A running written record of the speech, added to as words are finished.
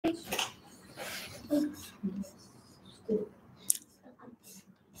Are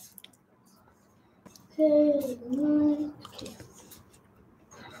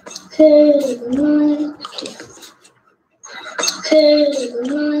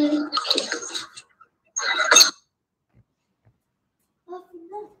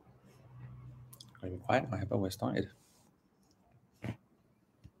you quiet? I have always started.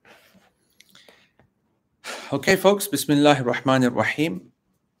 Okay, folks. Bismillahir Rahmanir Rahim.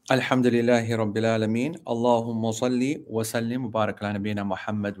 Alhamdulillahi Rabbil Alameen. Allahumma salli wa sallim wa barak ala nabiyyina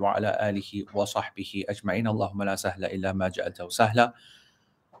Muhammad wa ala alihi wa sahbihi ajma'in. Allahumma la sahla illa ma ja'altahu sahla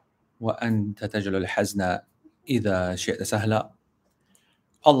wa anta taj'alul hazna idha shi'ta sahla.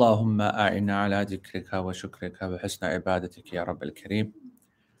 Allahumma a'inna ala dhikrika wa shukrika wa husna ibadatika ya Rabbil Kareem.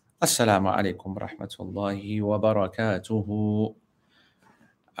 Assalamu alaikum wa rahmatullahi wa barakatuhu.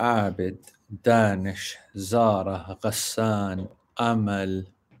 عابد دانش زارة غسان أمل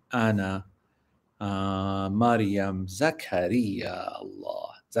أنا مريم زكريا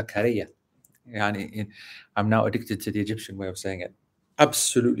الله Zakaria. يعني I'm now addicted to the Egyptian way of saying it.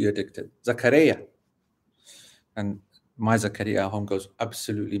 Absolutely addicted. Zakaria. And my Zakaria at home goes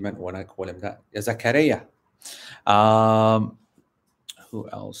absolutely mental when I call him that. Yeah, Zakaria. Who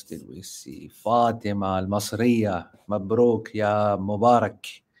else did we see? Fatima al-Masriya. Mabruk ya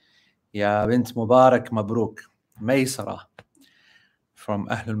Mubarak. Ya bint Mubarak Mabruk. Maysara from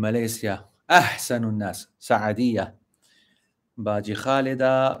Ahlul Malaysia. Ahsanun Nas. Saadiyya. Baji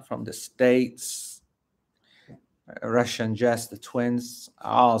Khalida from the States. Russian Jess, the twins.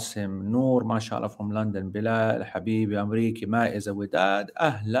 Asim, Noor, mashallah, from London. Bilal, Habibi, Amriki, Maiza, Widad.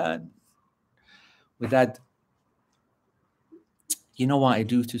 Ahlan. Widad. You know what I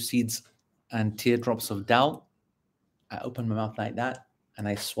do to seeds and teardrops of doubt? I open my mouth like that and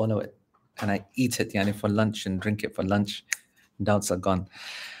I swallow it and I eat it for lunch and drink it for lunch. Doubts are gone.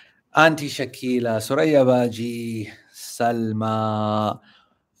 Auntie Shakila, Suraya Baji, Salma,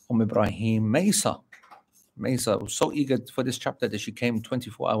 Ibrahim, Maysa was so eager for this chapter that she came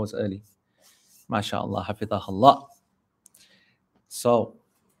 24 hours early. MashaAllah, Hafidahullah. So,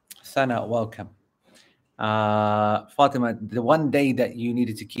 Sana, welcome. Fatima, the one day that you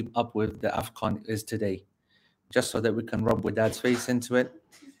needed to keep up with the Afghan is today, just so that we can rub with Dad's face into it,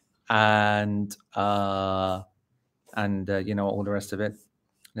 and all the rest of it.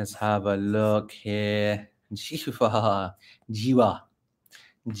 Let's have a look here. Jiwa,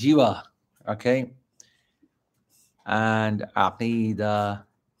 okay, and Aqidah,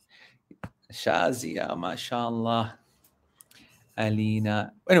 Shazia, mashallah,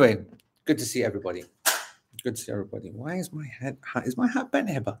 Alina. Anyway, good to see everybody. Good to see everybody. Why is my hat bent,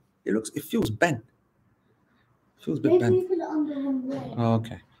 Heba? It feels bent. It feels a bit bent. Oh,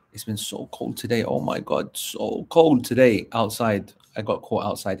 okay. It's been so cold today. Oh my God, so cold today outside. I got caught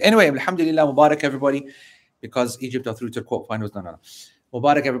outside. Anyway, alhamdulillah, Mubarak everybody, because Egypt are through to the quarterfinals. No.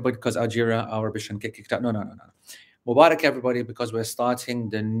 Mubarak everybody because Algeria, our ambition get kicked out. No. Mubarak everybody because we're starting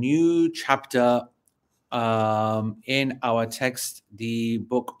the new chapter in our text, the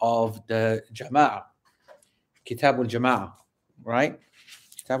book of the Jama'ah. Kitab al-Jama'ah, right?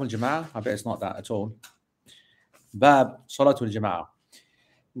 Kitab al-Jama'ah, I bet it's not that at all. Bab Salatul Jama'ah,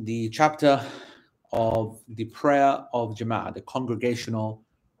 the chapter of the prayer of Jama'ah, the congregational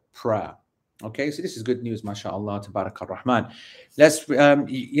prayer. Okay, so this is good news, mashallah, tabarak ar-Rahman. Let's, for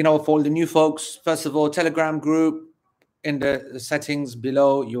all the new folks, first of all, Telegram group, in the settings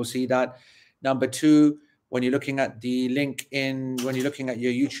below, you'll see that. Number 2, when you're looking at the link when you're looking at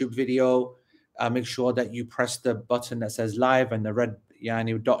your YouTube video, make sure that you press the button that says live and the red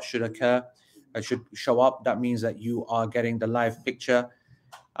dot should occur. It should show up. That means that you are getting the live picture.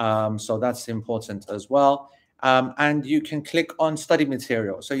 So that's important as well. And you can click on study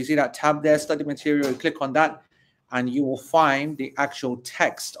material. So you see that tab there, study material, you click on that and you will find the actual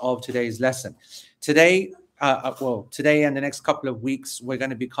text of today's lesson. Today and the next couple of weeks, we're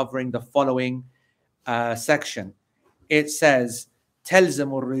going to be covering the following section. It says,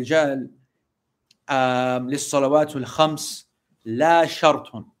 تلزم الرجال للصلوات الخمس لا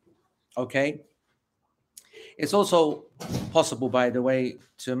شرط. Okay. It's also possible, by the way,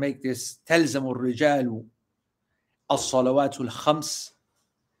 to make this تلزم الرجال الصلوات الخمس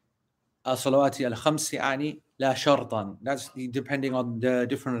يعني لا شرطا. That's depending on the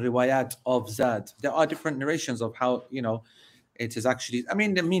different riwayat of Zad. There are different narrations of how, it is actually,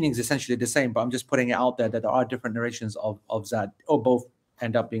 the meaning is essentially the same, but I'm just putting it out there that there are different narrations of Zad, or both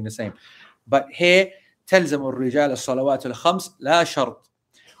end up being the same. But here, تلزم الرجال الصلوات الخمس لا شرط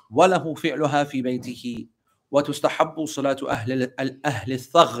وله فعلها في بيته وتستحب صلاة أهل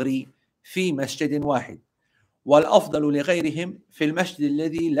الثغر في مسجد واحد والأفضل لغيرهم في المسجد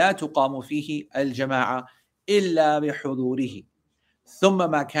الذي لا تقام فيه الجماعة إلا بحضوره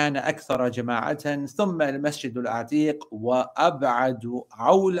ثم ما كان أكثر جماعة ثم المسجد العتيق وأبعد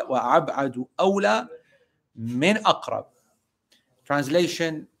أولى من أقرب.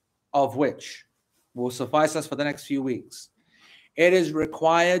 Translation of which will suffice us for the next few weeks. It is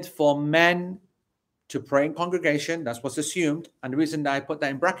required for men to pray in congregation. That's what's assumed. And the reason that I put that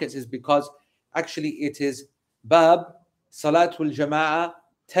in brackets is because actually it is باب صلاة الجماعة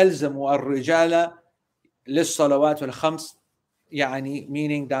تلزم الرجال للصلوات الخمس يعني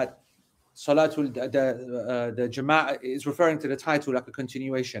meaning that Salatul the Jama'ah is referring to the title like a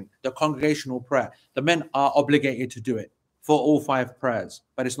continuation, the congregational prayer. The men are obligated to do it for all 5 prayers,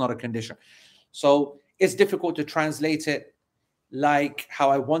 but it's not a condition. So it's difficult to translate it like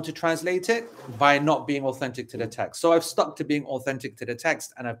how I want to translate it by not being authentic to the text. So I've stuck to being authentic to the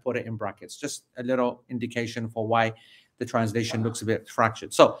text and I've put it in brackets, just a little indication for why the translation looks a bit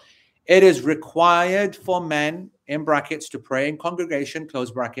fractured. So it is required for men, in brackets, to pray in congregation,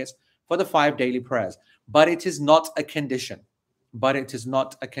 close brackets, for the 5 daily prayers. But it is not a condition. But it is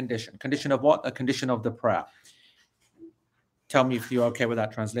not a condition. Condition of what? A condition of the prayer. Tell me if you're okay with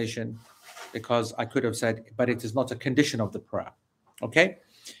that translation, because I could have said, but it is not a condition of the prayer. Okay?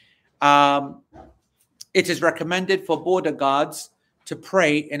 It is recommended for border guards to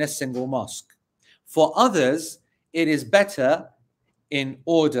pray in a single mosque. For others, it is better in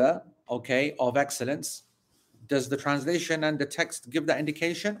order, okay, of excellence. Does the translation and the text give that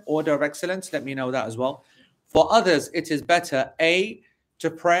indication? Order of excellence? Let me know that as well. For others, it is better, A, to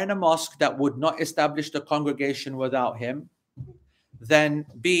pray in a mosque that would not establish the congregation without him, then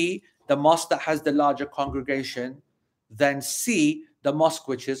B, the mosque that has the larger congregation, then C, the mosque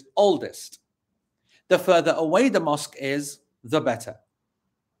which is oldest. The further away the mosque is, the better.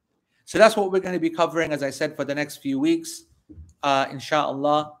 So that's what we're going to be covering, as I said, for the next few weeks,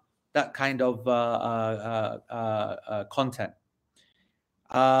 inshallah, that kind of content.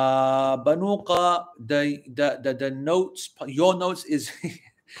 Banuqa, the notes, your notes is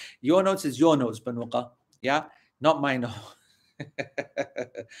your notes is your notes, Banuqa. Yeah, not my notes.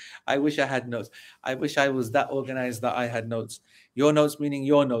 I wish I had notes. I wish I was that organized that I had notes. Your notes meaning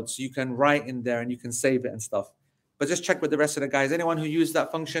your notes. You can write in there and you can save it and stuff. But just check with the rest of the guys. Anyone who used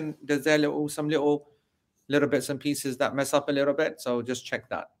that function, there's there some little bits and pieces that mess up a little bit. So just check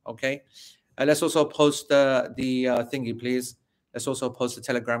that. Okay. Let's also post the thingy, please. Let's also post the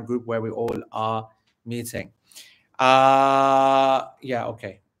Telegram group where we all are meeting. Yeah.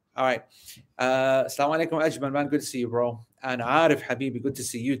 Okay. All right. Assalamu alaikum, Ajmal, man. Good to see you, bro. And Arif Habibi, good to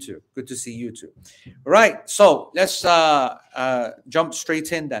see you too. Good to see you too. Right. So let's jump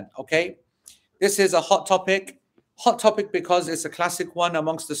straight in then. Okay. This is a hot topic. Hot topic because it's a classic one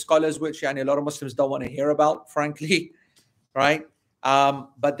amongst the scholars, which a lot of Muslims don't want to hear about, frankly. Right.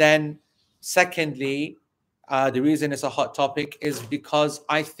 But then secondly, the reason it's a hot topic is because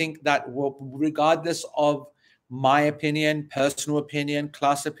I think that regardless of my opinion, personal opinion,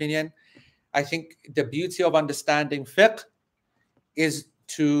 class opinion, I think the beauty of understanding fiqh is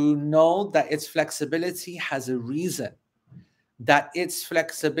to know that its flexibility has a reason, that its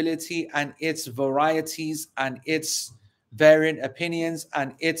flexibility and its varieties and its variant opinions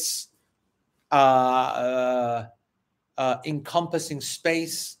and its encompassing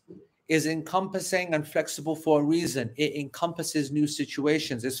space is encompassing and flexible for a reason. It encompasses new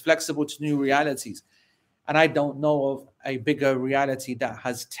situations. It's flexible to new realities. And I don't know of a bigger reality that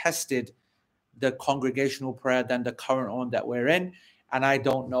has tested the congregational prayer than the current one that we're in. And I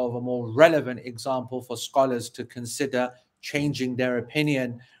don't know of a more relevant example for scholars to consider changing their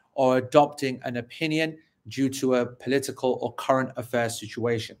opinion or adopting an opinion due to a political or current affairs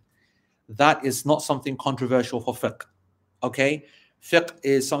situation. That is not something controversial for fiqh. Okay? Fiqh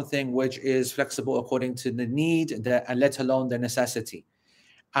is something which is flexible according to the need, and let alone the necessity.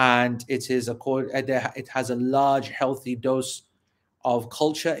 And it has a large, healthy dose of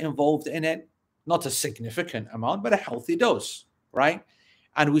culture involved in it. Not a significant amount, but a healthy dose, right?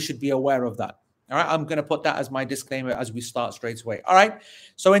 And we should be aware of that. All right, I'm going to put that as my disclaimer as we start straight away. All right,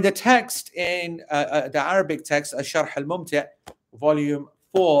 so in the text, in the Arabic text, Sharh al-Mumti', volume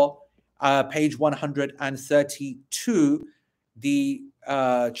 4, page 132, the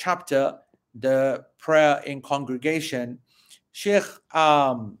chapter, the prayer in congregation, Sheikh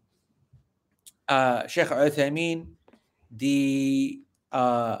Uthaymeen,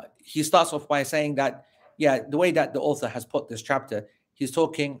 he starts off by saying that, the way that the author has put this chapter, he's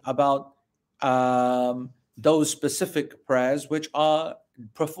talking about those specific prayers which are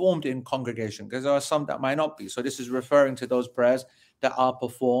performed in congregation, because there are some that might not be. So this is referring to those prayers that are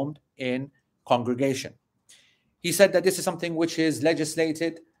performed in congregation. He said that this is something which is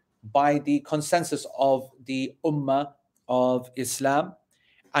legislated by the consensus of the Ummah of Islam,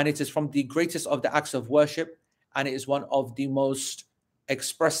 and it is from the greatest of the acts of worship, and it is one of the most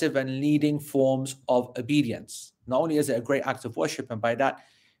expressive and leading forms of obedience. Not only is it a great act of worship, and by that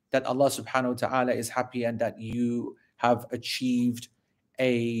Allah subhanahu wa ta'ala is happy and that you have achieved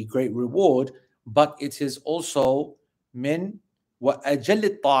a great reward, but it is also min wa ajal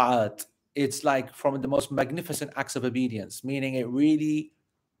ta'at. It's like from the most magnificent acts of obedience, meaning it really,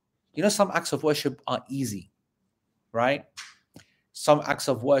 some acts of worship are easy, right? Some acts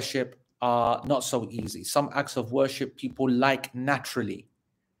of worship are not so easy. Some acts of worship people like naturally,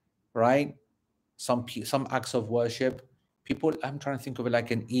 right? Some acts of worship people, I'm trying to think of it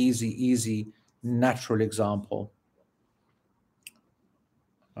like an easy, natural example.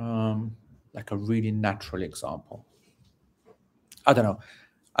 Like a really natural example. I don't know.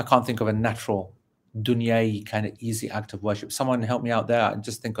 I can't think of a natural, dunyai kind of easy act of worship. Someone help me out there and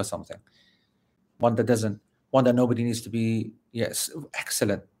just think of something. One that nobody needs to be. Yes,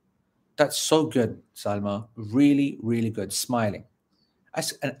 excellent. That's so good, Salma. Really, really good. Smiling.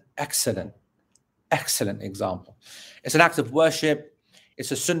 That's an excellent example. It's an act of worship.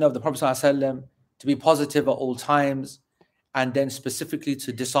 It's a sunnah of the Prophet ﷺ to be positive at all times, and then specifically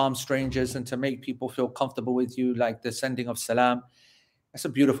to disarm strangers and to make people feel comfortable with you, like the sending of salam. That's a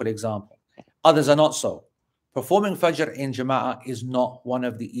beautiful example. Others are not so. Performing Fajr in Jama'ah is not one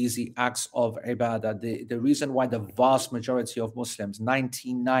of the easy acts of ibadah. The reason why the vast majority of Muslims,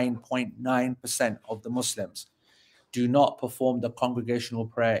 99.9% of the Muslims, do not perform the congregational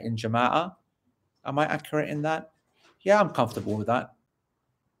prayer in Jama'ah. Am I accurate in that? Yeah, I'm comfortable with that.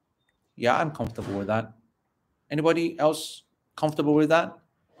 Anybody else comfortable with that?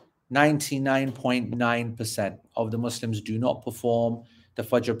 99.9% of the Muslims do not perform the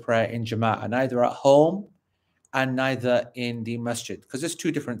Fajr prayer in Jama'ah, neither at home and neither in the masjid, because it's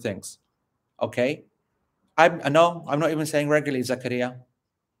two different things. Okay? I'm not even saying regularly, Zakaria.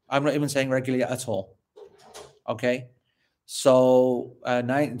 I'm not even saying regularly at all. Okay? So,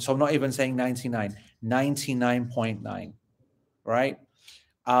 so I'm not even saying 99. 99.9, right?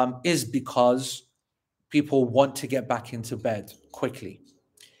 Is because people want to get back into bed quickly.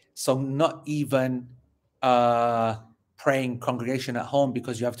 So not even praying congregation at home,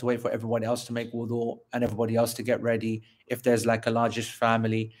 because you have to wait for everyone else to make wudu and everybody else to get ready. If there's like a largish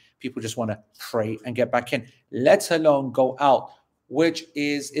family, people just want to pray and get back in, let alone go out, which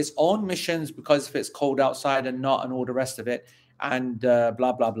is its own missions, because if it's cold outside and not, and all the rest of it, and blah,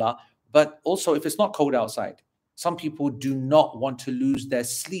 blah, blah. But also if it's not cold outside, some people do not want to lose their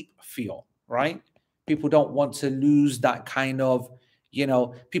sleep feel, right? People don't want to lose that kind of,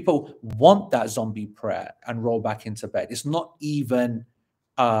 people want that zombie prayer and roll back into bed. It's not even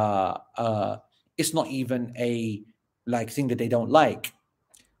a like thing that they don't like.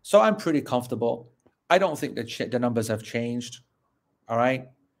 So I'm pretty comfortable. I don't think that the numbers have changed. All right.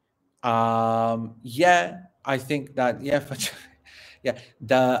 I think that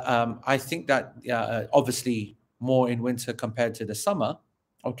I think that obviously more in winter compared to the summer.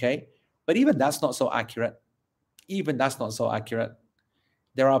 Okay, but even that's not so accurate.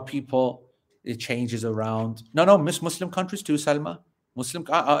 There are people, it changes around. No, Muslim countries too, Salma. Muslim.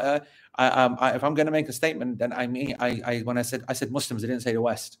 if I'm going to make a statement, then I mean, when I said Muslims, I didn't say the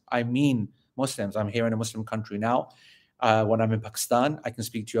West. I mean Muslims. I'm here in a Muslim country now. When I'm in Pakistan, I can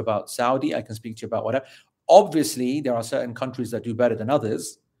speak to you about Saudi. I can speak to you about whatever. Obviously, there are certain countries that do better than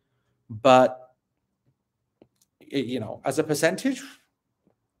others, but as a percentage,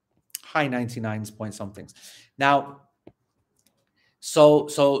 high 99s point somethings. Now, so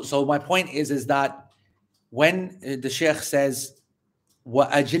my point is that when the Sheikh says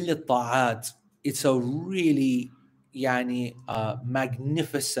وَأَجِلِّ الطَّاعَاتِ, it's a really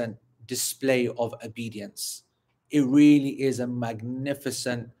magnificent display of obedience. It really is a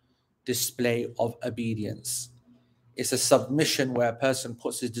magnificent display of obedience. It's a submission where a person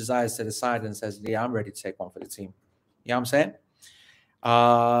puts his desires to the side and says, yeah, I'm ready to take one for the team. You know what I'm saying?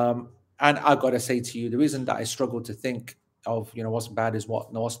 And I've got to say to you, the reason that I struggle to think of, what's bad is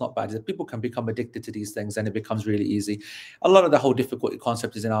what's not bad, is that people can become addicted to these things and it becomes really easy. A lot of the whole difficulty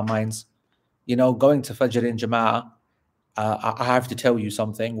concept is in our minds. Going to Fajr in Jama'ah, I have to tell you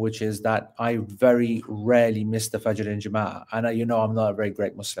something, which is that I very rarely miss the Fajr in Jama'ah. And I'm not a very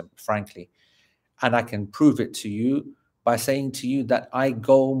great Muslim, frankly. And I can prove it to you by saying to you that I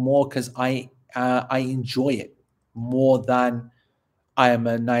go more because I enjoy it more than I am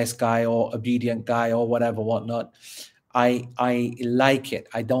a nice guy or obedient guy or whatever, whatnot. I like it.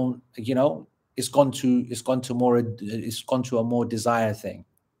 I don't, it's gone to a more desire thing.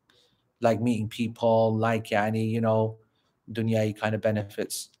 like meeting people, like yani, you know, dunyai kind of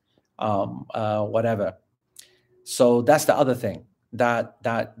benefits, whatever. So that's the other thing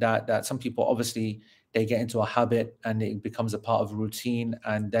that some people obviously they get into a habit and it becomes a part of routine,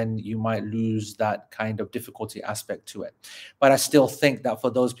 and then you might lose that kind of difficulty aspect to it. But I still think that for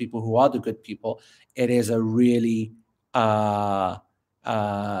those people who are the good people, it is a really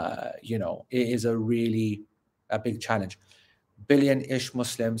you know, it is a really a big challenge. Billion-ish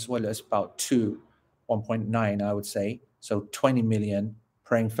Muslims, well, it's about 1.9, I would say. So 20 million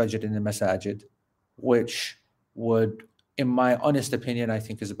praying Fajr in the Masajid, which would, in my honest opinion, I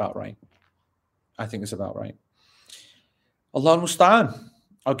think is about right. I think it's about right. Allah musta'an.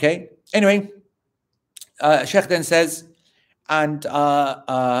 Okay. Anyway, Sheikh then says, and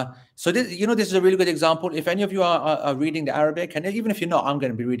so this, you know, this is a really good example. If any of you are reading the Arabic, and even if you're not, I'm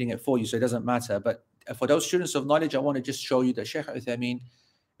going to be reading it for you, so it doesn't matter. But for those students of knowledge, I want to just show you that Sheikh Ibn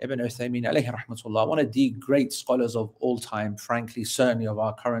Uthaymeen, alayhi rahmatullah, one of the great scholars of all time, frankly, certainly of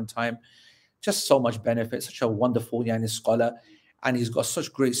our current time, just so much benefit, such a wonderful yani scholar, and he's got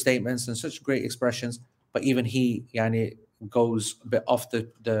such great statements and such great expressions. But even he yani goes a bit off the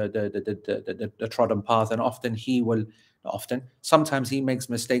trodden path, and often he will, not often, sometimes he makes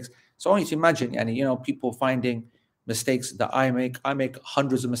mistakes. So I want you to imagine, yani, you know, people finding mistakes that I make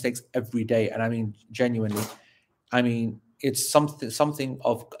hundreds of mistakes every day, and I mean genuinely, I mean it's something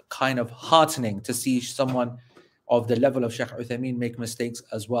of kind of heartening to see someone of the level of Sheikh Uthaymeen make mistakes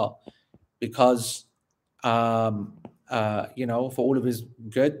as well, because you know, for all of his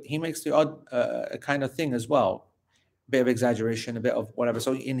good, he makes the odd kind of thing as well, a bit of exaggeration, a bit of whatever.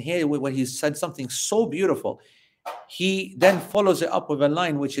 So in here, when he said something so beautiful, he then follows it up with a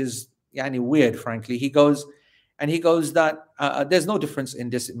line which is yani weird, frankly. He goes that there's no difference in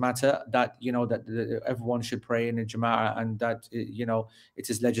this matter, that, you know, that everyone should pray in a jama'ah, and that, you know, it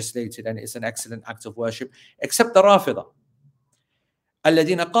is legislated and it's an excellent act of worship, except the Rafida,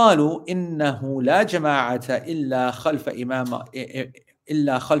 الذين قالوا إنه لا جماعة إلا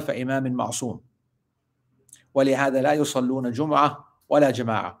خلف إمام معصوم ولهذا لا يصلون جمعة ولا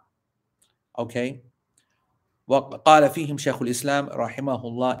جماعة. Okay. وقال فيهم شيخ الإسلام رحمه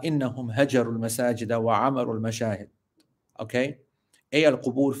الله إنهم هجروا المساجد وعمروا المشاهد. Okay. أي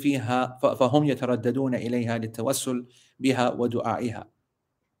القبور فيها فهم يترددون إليها للتوسل بها ودعائها،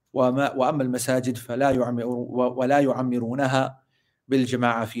 وأما المساجد ولا يعمرونها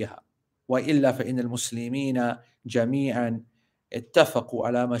بالجماعة فيها، وإلا فإن المسلمين جميعا اتفقوا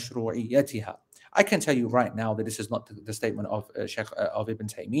على مشروعيتها. I can tell you right now that this is not the statement of Sheikh of Ibn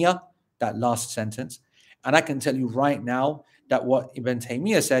Taymiyyah, that last sentence. And I can tell you right now that what Ibn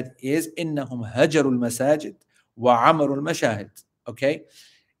Taymiyyah said is إنهم هجروا المساجد وعمروا المشاهد. Okay.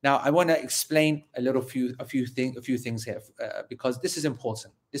 Now I want to explain a few things here, because this is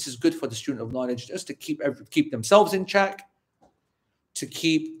important. This is good for the student of knowledge, just to keep themselves in check, to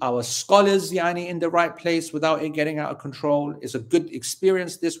keep our scholars yani in the right place without it getting out of control. It's a good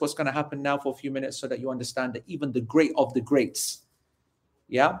experience. This what's going to happen now for a few minutes, so that you understand that even the great of the greats.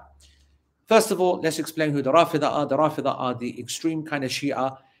 Yeah. First of all, let's explain who the Rafida are. The Rafida are the extreme kind of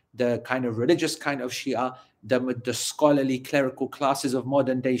Shia, the kind of religious kind of Shia, the scholarly clerical classes of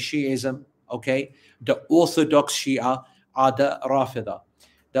modern day Shiism. Okay. The orthodox Shia are the Rafida.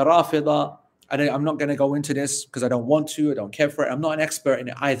 The Rafida, I'm not going to go into this because I don't want to. I don't care for it. I'm not an expert in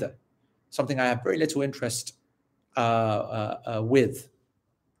it either. Something I have very little interest with.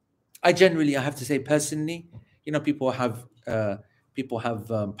 I have to say personally, you know, people have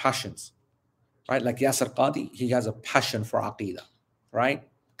passions, right? Like Yasir Qadi, he has a passion for Aqidah, right?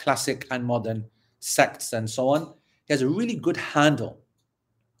 Classic and modern sects and so on. He has a really good handle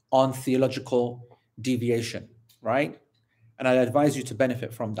on theological deviation, right? And I advise you to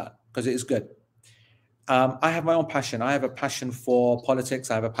benefit from that because it is good. I have my own passion. I have a passion for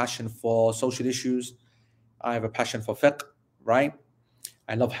politics. I have a passion for social issues. I have a passion for fiqh, right?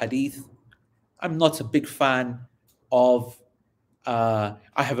 I love hadith. I'm not a big fan of, I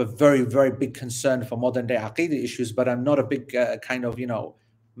have a very, very big concern for modern day Aqidah issues, but I'm not a big kind of, you know,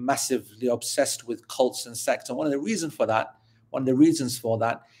 massively obsessed with cults and sects. And one of the reasons for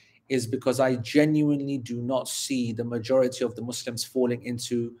that is because I genuinely do not see the majority of the Muslims falling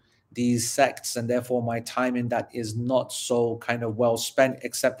into these sects, and therefore my time in that is not so kind of well spent,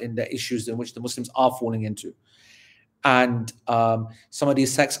 except in the issues in which the Muslims are falling into. And some of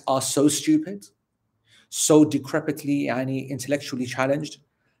these sects are so stupid, so decrepitly and intellectually challenged,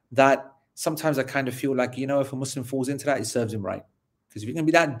 that sometimes I kind of feel like, you know, if a Muslim falls into that, it serves him right. Because if you're going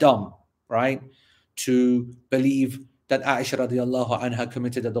to be that dumb, right, to believe that Aisha radiallahu anha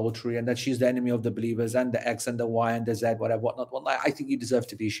committed adultery and that she's the enemy of the believers and the X and the Y and the Z, whatever, whatnot, I think you deserve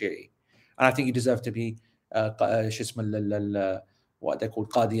to be Shi'i. And I think you deserve to be what they're called,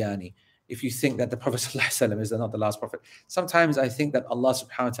 Qadiani. If you think that the Prophet ﷺ is not the last prophet. Sometimes I think that Allah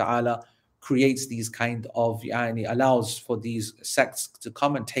subhanahu wa ta'ala creates these kind of, allows for these sects to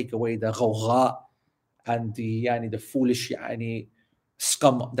come and take away the ghawgha and the foolish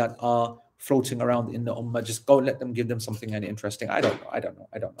scum that are floating around in the ummah. Just go, let them, give them something interesting. I don't know. I don't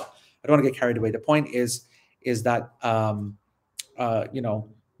want to get carried away. The point is that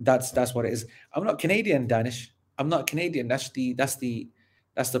that's what it is. I'm not Canadian, Danish. I'm not Canadian. That's the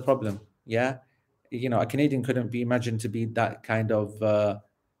problem. Yeah, a Canadian couldn't be imagined to be that kind of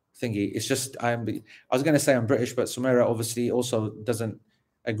thingy. It's just I was going to say I'm British, but Sumaira obviously also doesn't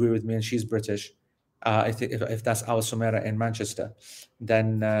agree with me, and she's British. I think if that's our Sumaira in Manchester,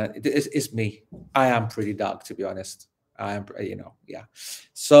 then it's me. I am pretty dark, to be honest. I am, yeah.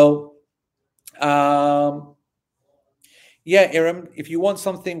 So, yeah, Iram, if you want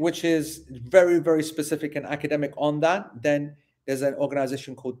something which is very, very specific and academic on that, then there's an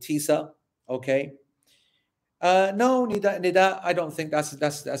organization called TISA. Okay. No, Nida, I don't think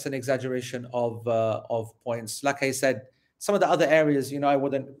that's an exaggeration of points. Like I said, some of the other areas, I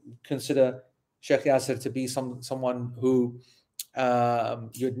wouldn't consider Sheikh Yasser to be someone who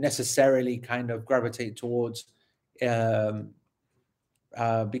you'd necessarily kind of gravitate towards, because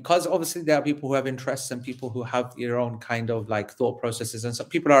obviously there are people who have interests and people who have their own kind of like thought processes, and some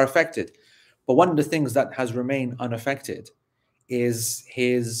people are affected. But one of the things that has remained unaffected is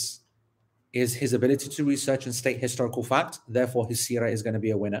his ability to research and state historical fact. Therefore, his seerah is going to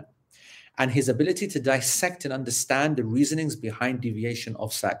be a winner. And his ability to dissect and understand the reasonings behind deviation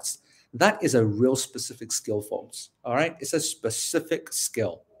of sects. That is a real specific skill, folks. All right? It's a specific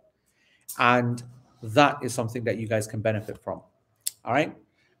skill. And that is something that you guys can benefit from. All right?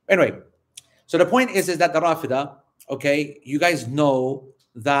 Anyway, so the point is that the Rafida, okay, you guys know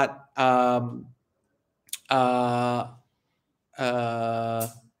that the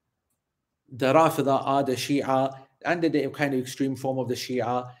Rafida are the Shia, and the kind of extreme form of the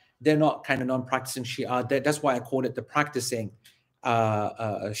Shia. They're not kind of non-practicing Shia. That's why I call it the practicing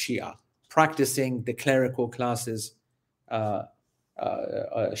Shia, practicing the clerical classes Shia.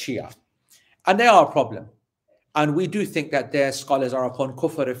 And they are a problem. And we do think that their scholars are upon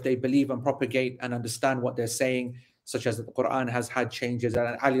kufr if they believe and propagate and understand what they're saying, such as that the Quran has had changes,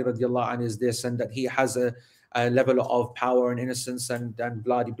 and Ali radiallahu anhu is this, and that he has a level of power and innocence and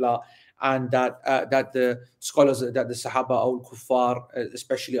blah, blah, blah. And that the scholars, that the Sahaba or Kuffar,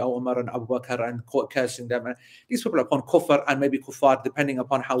 especially Umar and Abu Bakr, and cursing them, and these people are upon kufr and maybe kuffar, depending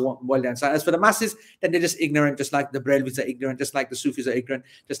upon how well they understand. As for the masses, then they're just ignorant, just like the Brelvis are ignorant, just like the Sufis are ignorant,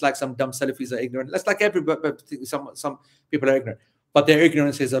 just like some dumb Salafis are ignorant. That's like everybody, some people are ignorant. But their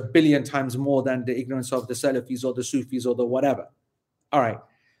ignorance is a billion times more than the ignorance of the Salafis or the Sufis or the whatever. All right.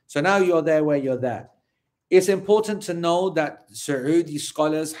 So now you're there where you're there. It's important to know that Saudi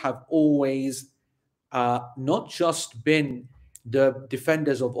scholars have always not just been the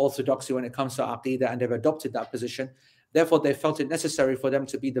defenders of orthodoxy when it comes to Aqidah, and they've adopted that position. Therefore, they felt it necessary for them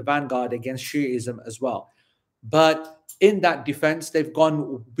to be the vanguard against Shi'ism as well. But in that defense, they've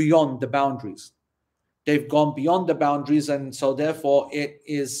gone beyond the boundaries. They've gone beyond the boundaries, and so therefore it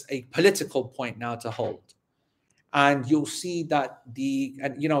is a political point now to hold. And you'll see that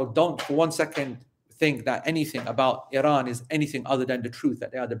don't for 1 second think that anything about Iran is anything other than the truth,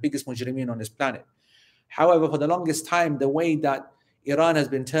 that they are the biggest mujrimeen on this planet. However, for the longest time, the way that Iran has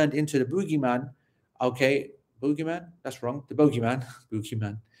been turned into the boogeyman, boogeyman? That's wrong. The boogeyman.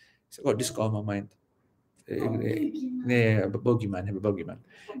 It's got disco on my mind. Bogeyman.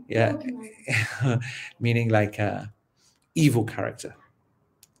 Yeah. Meaning like evil character.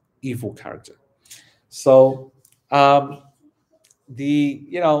 So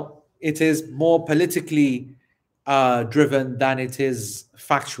it is more politically driven than it is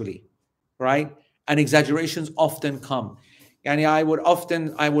factually, right? And exaggerations often come. And I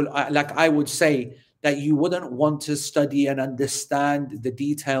would say that you wouldn't want to study and understand the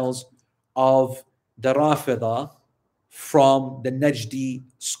details of the Rafida from the Najdi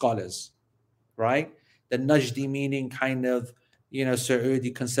scholars, right? The Najdi meaning kind of,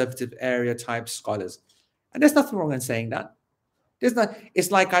 Saudi conservative area type scholars. And there's nothing wrong in saying that.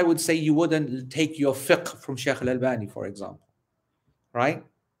 It's like I would say you wouldn't take your fiqh from Sheikh Al-Albani, for example, right?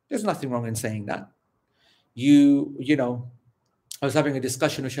 There's nothing wrong in saying that. I was having a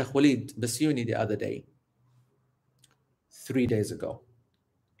discussion with Sheikh Walid Basuni the other day, 3 days ago.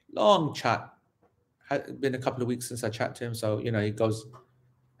 Long chat. Had been a couple of weeks since I chatted to him, so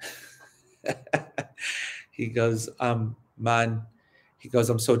he goes, man. He goes,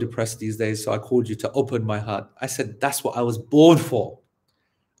 I'm so depressed these days, so I called you to open my heart. I said, that's what I was born for.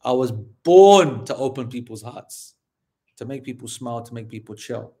 I was born to open people's hearts, to make people smile, to make people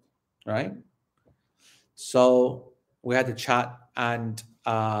chill, right? So we had a chat, and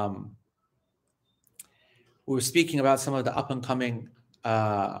we were speaking about some of the up and coming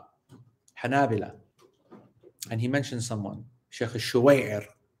Hanabila, and he mentioned someone, Sheikh Shuwayr.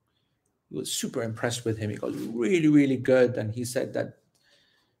 He was super impressed with him. He goes, really, really good. And he said that,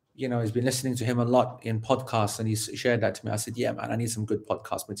 he's been listening to him a lot in podcasts, and he's shared that to me. I said, yeah, man, I need some good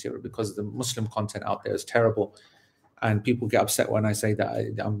podcast material because the Muslim content out there is terrible. And people get upset when I say that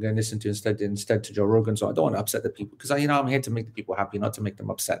I'm going to listen to instead to Joe Rogan. So I don't want to upset the people because I'm here to make the people happy, not to make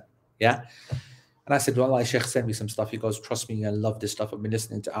them upset. Yeah. And I said, well, Sheikh sent me some stuff. He goes, trust me, I love this stuff. I've been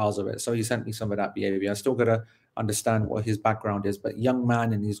listening to hours of it. So he sent me some of that behavior. I still got to understand what his background is, but young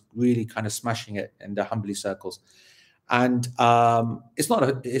man, and he's really kind of smashing it in the Hanbali circles. And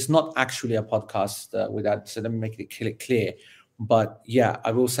it's not actually a podcast with that. So let me make it clear. But yeah,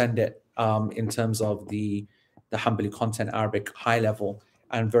 I will send it in terms of the Hanbali content, Arabic, high level,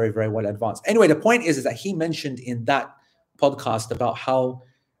 and very, very well advanced. Anyway, the point is that he mentioned in that podcast about how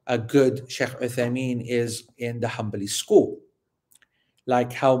a good Sheikh Uthaymeen is in the Hanbali school,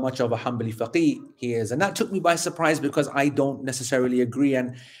 like how much of a Hanbali faqih he is. And that took me by surprise because I don't necessarily agree.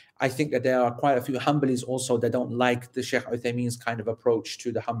 And I think that there are quite a few Hanbalis also that don't like the Sheikh Uthaymeen's kind of approach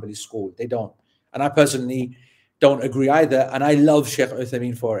to the Hanbali school. They don't. And I personally don't agree either. And I love Sheikh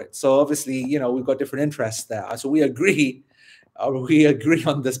Uthaymeen for it. So obviously, we've got different interests there. So we agree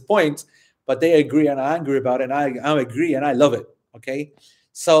on this point, but they agree and are angry about it. And I agree and I love it. Okay.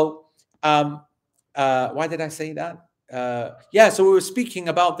 So why did I say that? So we were speaking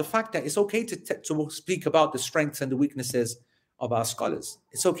about the fact that it's okay to speak about the strengths and the weaknesses of our scholars.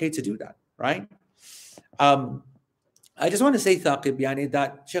 It's okay to do that, right? I just want to say, Thaqib,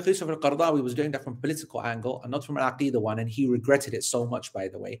 that Sheikh Yusuf al-Qaradawi was doing that from a political angle and not from an Aqidah one, and he regretted it so much, by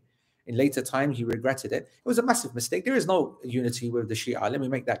the way. In later time, he regretted it. It was a massive mistake. There is no unity with the Shia. Let me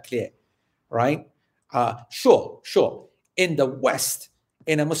make that clear, right? Sure. In the West,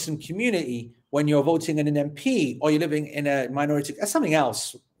 in a Muslim community, when you're voting in an MP or you're living in a minority, that's something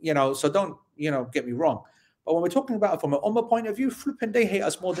else, so don't, get me wrong. But when we're talking about it from an Ummah point of view, flipping, they hate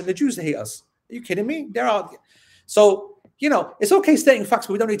us more than the Jews hate us. Are you kidding me? So, it's okay stating facts,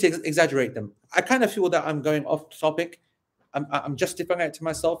 but we don't need to exaggerate them. I kind of feel that I'm going off topic. I'm justifying it to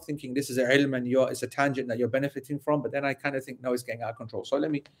myself, thinking this is an ilm and it's a tangent that you're benefiting from. But then I kind of think, no, it's getting out of control. So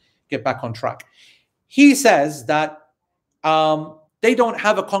let me get back on track. He says that they don't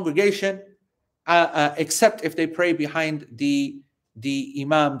have a congregation except if they pray behind the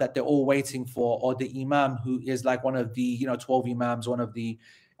imam that they're all waiting for, or the imam who is like one of the 12 imams, one of the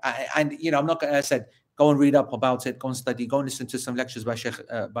I'm not going to say go and read up about it, go and study, go and listen to some lectures by Sheikh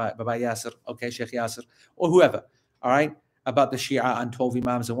by Yasir, Sheikh Yasir, or whoever, all right, about the Shia and 12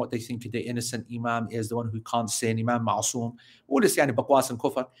 imams and what they think the innocent imam is, the one who can't sin, Imam Ma'soom, all this baqwas and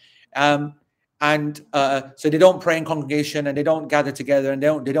kufr. So they don't pray in congregation and they don't gather together and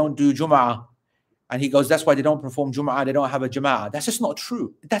they don't do Jum'ah. And he goes, that's why they don't perform Jum'ah, they don't have a Jama'ah. That's just not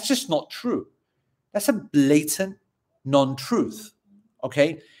true. That's just not true. That's a blatant non-truth.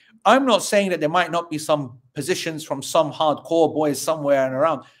 Okay? I'm not saying that there might not be some positions from some hardcore boys somewhere and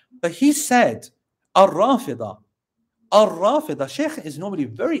around, but he said, Al-Rafidah, Sheikh is normally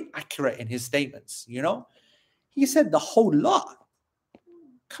very accurate in his statements, He said the whole lot.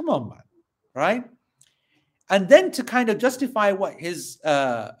 Come on, man. Right? And then to kind of justify what his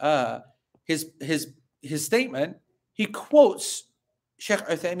statement, he quotes Sheikh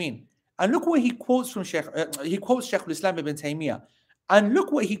Uthaymeen. And look what he quotes from he quotes Sheikh al-Islam ibn Taymiyyah. And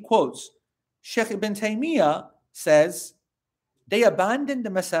look what he quotes. Sheikh ibn Taymiyyah says, they abandoned the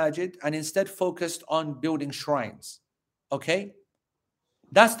masajid and instead focused on building shrines. Okay?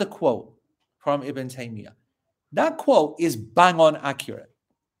 That's the quote from Ibn Taymiyyah. That quote is bang on accurate.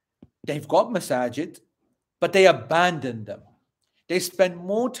 They've got masajid, but they abandoned them. They spend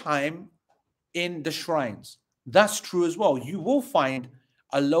more time in the shrines. That's true as well. You will find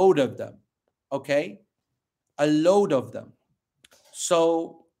a load of them, okay? A load of them.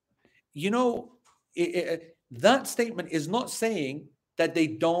 So, that statement is not saying that they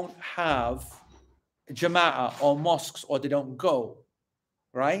don't have jama'ah or mosques or they don't go,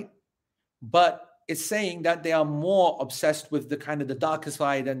 right? But it's saying that they are more obsessed with the kind of the darker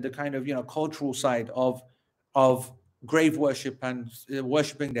side and the kind of, cultural side of grave worship and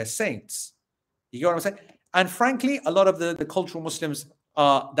worshipping their saints. You get what I'm saying? And frankly, a lot of the cultural Muslims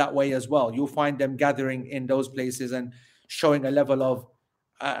are that way as well. You'll find them gathering in those places and showing a level of,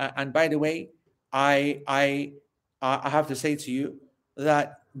 and by the way, I have to say to you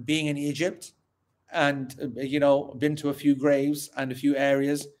that being in Egypt and been to a few graves and a few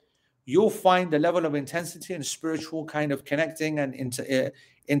areas, you'll find the level of intensity and spiritual kind of connecting and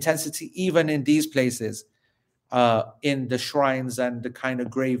intensity even in these places, in the shrines and the kind of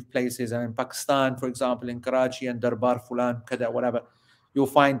grave places. And in Pakistan, for example, in Karachi and Darbar Fulan, Kada, whatever, you'll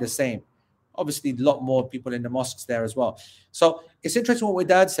find the same. Obviously, a lot more people in the mosques there as well. So it's interesting what my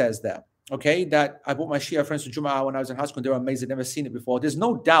dad says there. Okay, that I brought my Shia friends to Jum'ah when I was in high school. They were amazing, never seen it before. There's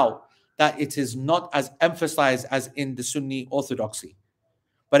no doubt that it is not as emphasized as in the Sunni orthodoxy.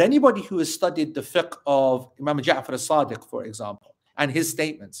 But anybody who has studied the fiqh of Imam Ja'far as-Sadiq, for example, and his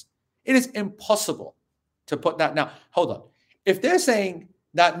statements, it is impossible to put that. Now, hold on. If they're saying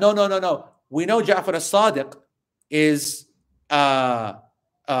that, no, we know Ja'far as-Sadiq is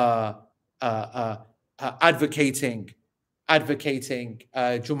advocating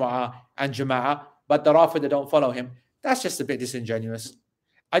Jumu'ah and Jama'ah, but the Rafida don't follow him, that's just a bit disingenuous.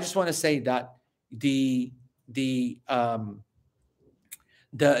 I just want to say that there's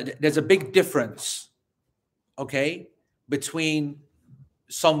a big difference, okay, between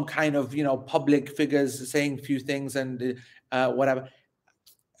some kind of public figures saying a few things and whatever,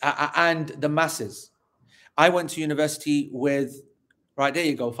 and the masses. I went to university with, right, there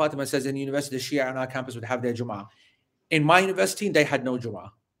you go. Fatima says in university, the Shia on our campus would have their Jumu'ah. In my university, they had no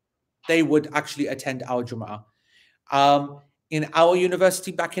Jumu'ah. They would actually attend our Jumu'ah. In our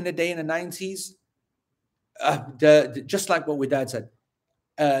university back in the day, in the 90s, just like what my dad said,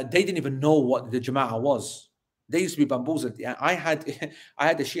 they didn't even know what the Jama'ah was. They used to be bamboozled. I had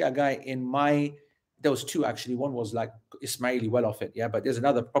a Shia guy in my, there was two actually. One was like Ismaili, well off it, yeah, but there's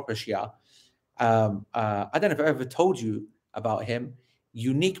another proper Shia. I don't know if I ever told you about him.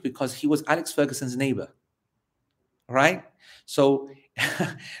 Unique because he was Alex Ferguson's neighbor, right? So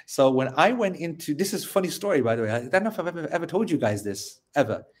when I went into, this is a funny story, by the way. I don't know if I've ever told you guys this,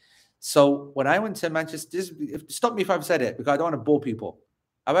 ever. So when I went to Manchester, stop me if I've said it, because I don't want to bore people.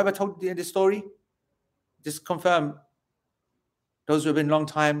 Have I ever told you this story? Just confirm. Those who have been long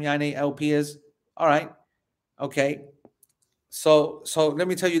time, Yani, LPers. All right. Okay. So let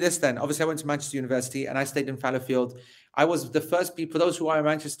me tell you this then. Obviously, I went to Manchester University and I stayed in Fallowfield. I was the first people, for those who are in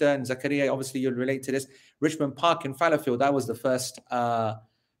Manchester, and Zakaria, obviously you'll relate to this, Richmond Park in Fallowfield, I was the first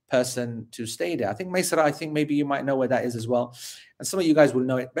person to stay there. I think Maysara, I think maybe you might know where that is as well. And some of you guys will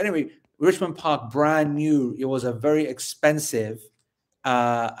know it. But anyway, Richmond Park, brand new. It was a very expensive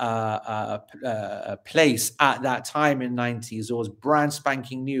place at that time in the 90s. It was brand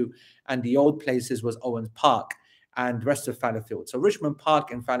spanking new. And the old places was Owens Park and the rest of Fallowfield. So Richmond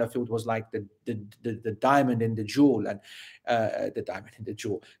Park in Fallowfield was like the diamond in the jewel, and the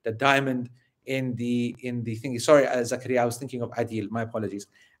diamond in the thing. Sorry, Zakaria, I was thinking of Adil. My apologies.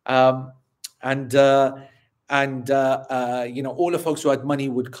 All the folks who had money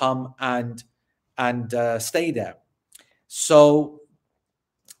would come and stay there. So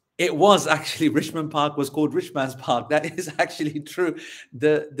it was actually, Richmond Park was called Richman's Park. That is actually true.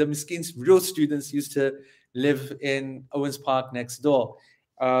 The Miskeen's real students used to live in Owens Park next door.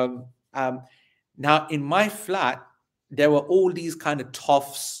 Now, in my flat, there were all these kind of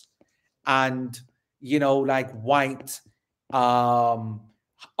toffs and, like white,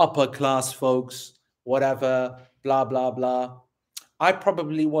 upper class folks, whatever, blah, blah, blah. I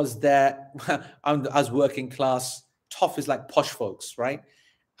probably was there as working class. Toff is like posh folks, right?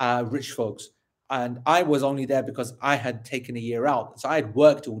 Rich folks. And I was only there because I had taken a year out. So I had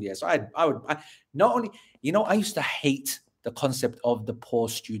worked all year. So I not only, I used to hate the concept of the poor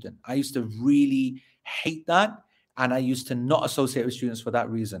student. I used to really hate that. And I used to not associate with students for that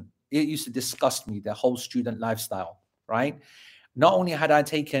reason. It used to disgust me, the whole student lifestyle, right? Not only had I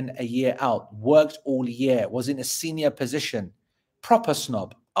taken a year out, worked all year, was in a senior position, proper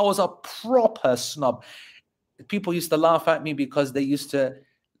snob. I was a proper snob. People used to laugh at me because they used to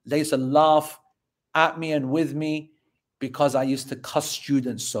laugh at me and with me because I used to cuss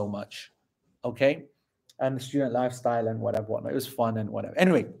students so much, okay? And the student lifestyle and whatever. It was fun and whatever.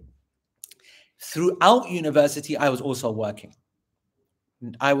 Anyway, throughout university, I was also working.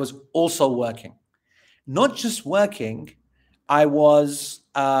 Not just working, I was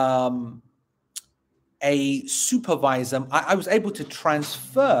a supervisor. I was able to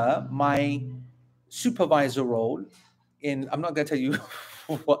transfer my supervisor role in, I'm not going to tell you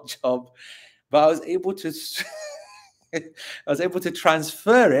what job, but I was able to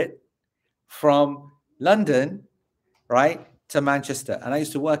transfer it from London, right, to Manchester. And I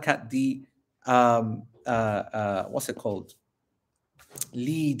used to work at the what's it called?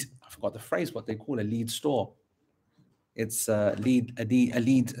 Lead. I forgot the phrase. What they call a lead store. It's a lead. Oh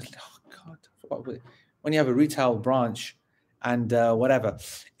God, I forgot when you have a retail branch and whatever.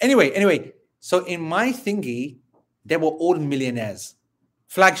 Anyway, So in my thingy, they were all millionaires.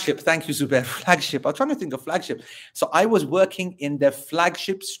 Flagship, thank you, Zubair. Flagship. I'm trying to think of flagship. So I was working in the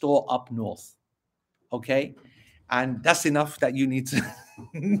flagship store up north. Okay. And that's enough that you need to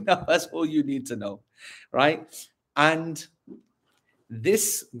know. That's all you need to know. Right. And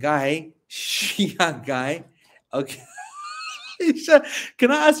this guy, Shia guy, okay.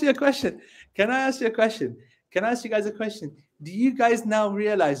 Can I ask you a question? Can I ask you a question? Can I ask you guys a question? Do you guys now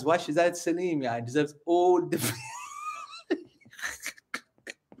realize why Shazad Salim deserves all the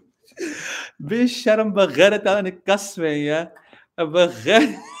بالشرم بغيرت انا القسمه يا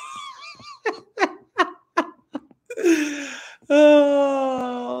بغير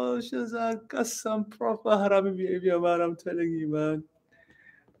oh Shazad Qassam proper harami behavior, man. I'm telling you, man.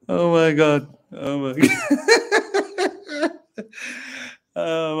 Oh my god. Oh my god.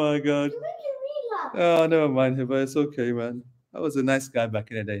 Oh my god. Oh, never mind, but it's okay, man. I was a nice guy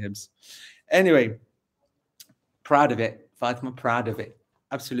back in the day, Hibbs. Anyway, proud of it, Fatima. Proud of it.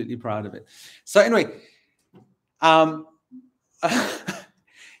 Absolutely proud of it. So anyway,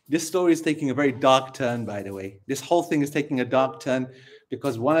 this story is taking a very dark turn, by the way. This whole thing is taking a dark turn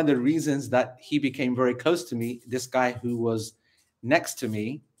because one of the reasons that he became very close to me, this guy who was next to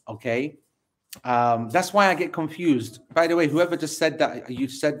me, okay, that's why I get confused. By the way, whoever just said that, you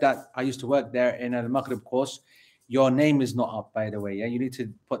said that I used to work there in a Maghrib course, your name is not up, by the way. Yeah, you need to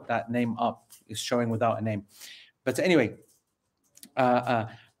put that name up. It's showing without a name. But anyway,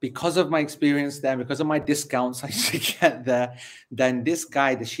 because of my experience there, because of my discounts I used to get there, then this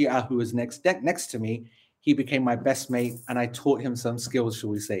guy, the Shia who was next to me, he became my best mate, and I taught him some skills,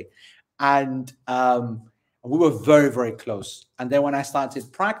 shall we say. And we were very, very close. And then when I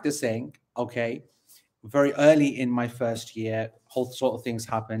started practicing, okay, very early in my first year, whole sort of things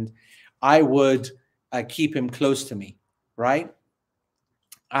happened. I would keep him close to me, right?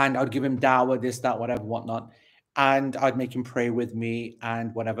 And I'd give him dawah, this, that, whatever, whatnot. And I'd make him pray with me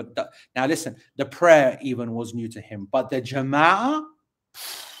and whatever. Now, listen, the prayer even was new to him, but the jama'ah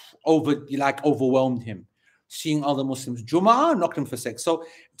overwhelmed him. Seeing other Muslims, Jum'ah knocked him for 6. So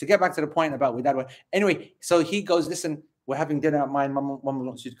to get back to the point about with that one, anyway, so he goes, listen, we're having dinner at mine. Mum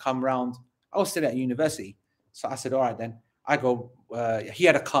wants you to come round. I was still at university. So I said, all right, then. I go, he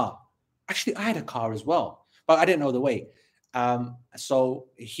had a car. Actually, I had a car as well, but I didn't know the way. So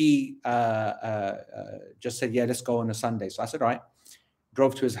he just said, yeah, let's go on a Sunday. So I said, all right.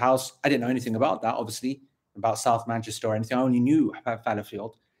 Drove to his house. I didn't know anything about that, obviously, about South Manchester or anything. I only knew about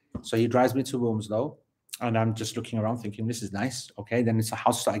Fallowfield. So he drives me to Wilmslow, and I'm just looking around thinking, this is nice. Okay, then it's a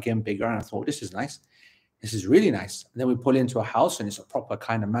house started getting bigger, and I thought, this is nice. This is really nice. And then we pull into a house, and it's a proper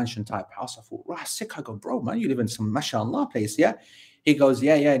kind of mansion type house. I thought, wow, sick. I go, bro, man, you live in some mashallah place, yeah? He goes,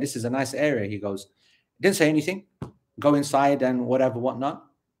 yeah, this is a nice area. He goes, didn't say anything. Go inside and whatever, whatnot.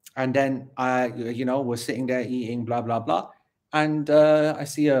 And then we're sitting there eating, blah, blah, blah. And I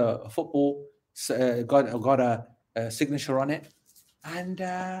see a football, got a signature on it. And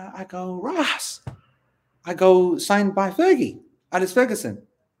I go, Ras. I go, signed by Fergie, Alex Ferguson.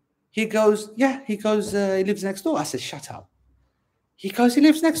 He goes, yeah. He goes, he lives next door. I said, shut up. He goes, he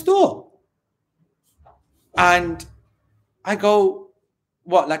lives next door. And I go,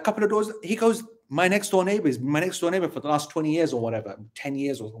 what, like a couple of doors? He goes, my next door neighbor is my next door neighbor for the last 20 years or whatever, 10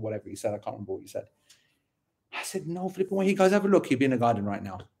 years or whatever he said. I can't remember what he said. I said, no, flipping way. He goes, have a look. He'd be in the garden right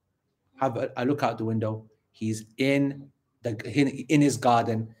now. I look out the window. He's in his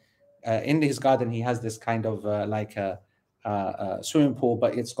garden. In his garden, he has this kind of like a swimming pool,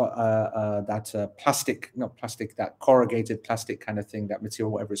 but it's got that plastic, not plastic, that corrugated plastic kind of thing, that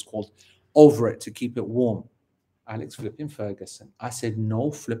material, whatever it's called, over it to keep it warm. Alex flipping Ferguson. I said,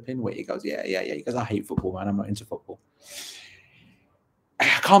 no flipping way. He goes, yeah. He goes, I hate football, man. I'm not into football. I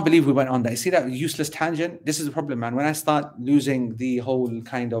can't believe we went on that. You see that useless tangent? This is the problem, man. When I start losing the whole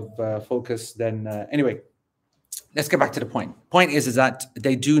kind of focus, then anyway, let's get back to the point. Point is that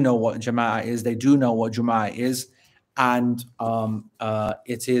they do know what Jama'ah is. They do know what Jum'ah is. And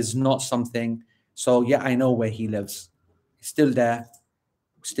it is not something. So, yeah, I know where he lives. He's still there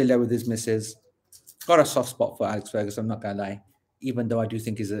with his missus. Got a soft spot for Alex Ferguson, I'm not going to lie. Even though I do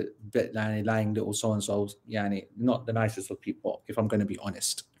think he's a bit lying little so-and-so. Yeah, not the nicest of people, if I'm going to be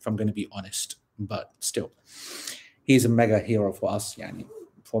honest. But still, he's a mega hero for us,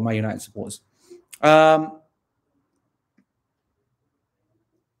 for my United supporters. So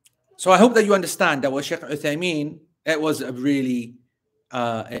I hope that you understand that with Sheikh Uthaymeen, it was a really,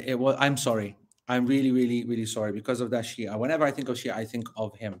 I'm sorry. I'm really, really, really sorry because of that Shia. Whenever I think of Shia, I think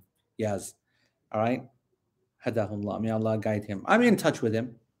of him. Yes. All right. Hadahullah. May Allah guide him. I'm in touch with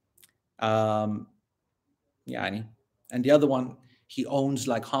him. And the other one, he owns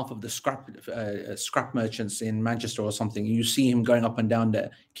like half of the scrap merchants in Manchester or something. You see him going up and down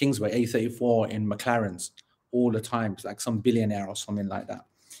the Kingsway A34 in McLarens all the time. It's like some billionaire or something like that.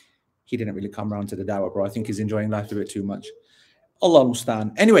 He didn't really come around to the dawah, bro. I think he's enjoying life a bit too much. Allah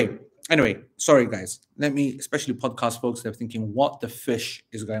Mustaan. Anyway, sorry guys. Let me, especially podcast folks, they're thinking, what the fish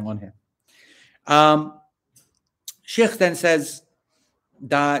is going on here? Sheikh then says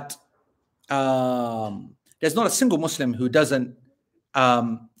that there's not a single Muslim who doesn't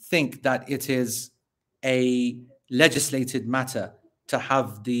think that it is a legislated matter to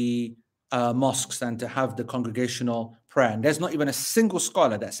have the mosques and to have the congregational prayer. And there's not even a single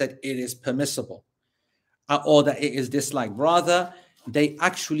scholar that said it is permissible or that it is disliked. Rather, they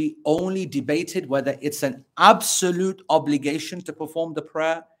actually only debated whether it's an absolute obligation to perform the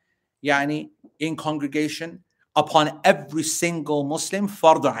prayer, in congregation, upon every single Muslim,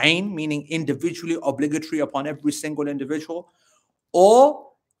 fard ayn, meaning individually obligatory upon every single individual, or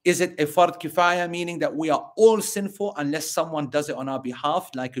is it a fard kifaya, meaning that we are all sinful unless someone does it on our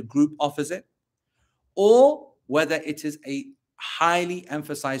behalf, like a group offers it, or whether it is a highly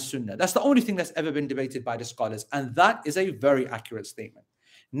emphasized sunnah. That's the only thing that's ever been debated by the scholars, and that is a very accurate statement.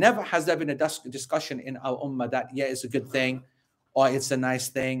 Never has there been a discussion in our ummah that, it's a good thing, or it's a nice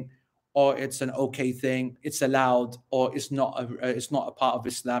thing, or it's an okay thing, it's allowed, or it's not a part of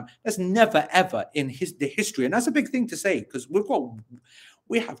Islam. That's never ever in the history, and that's a big thing to say, because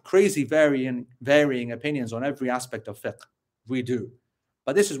we have crazy varying opinions on every aspect of fiqh. We do,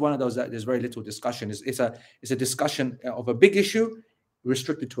 but this is one of those that there's very little discussion. It's a discussion of a big issue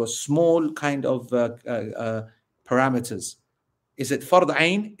restricted to a small kind of parameters. Is it fard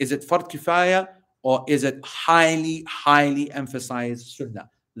ayn? Is it fard kifaya? Or is it highly emphasized sunnah?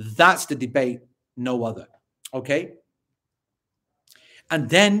 That's the debate, no other. Okay? And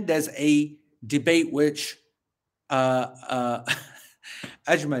then there's a debate which Ajmal,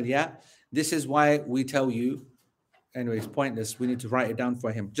 this is why we tell you, anyway, it's pointless. We need to write it down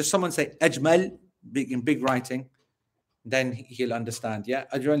for him. Just someone say Ajmal in big writing, then he'll understand.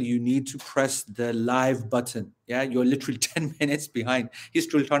 Ajmal, you need to press the live button. You're literally 10 minutes behind. He's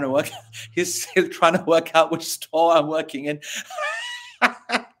still trying to work out which store I'm working in.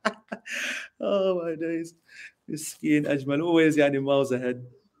 Oh my days. Miskeen Ajmal, always miles ahead.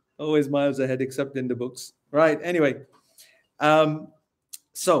 Always miles ahead, except in the books. Right, anyway.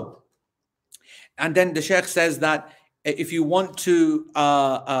 So, and then the Sheikh says that if you want to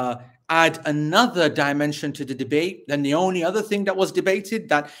add another dimension to the debate, then the only other thing that was debated,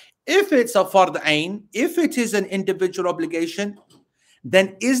 that if it's a fard ayn, if it is an individual obligation,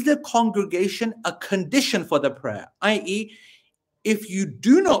 then is the congregation a condition for the prayer? I.e., if you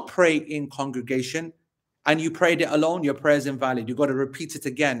do not pray in congregation and you prayed it alone, your prayer is invalid. You've got to repeat it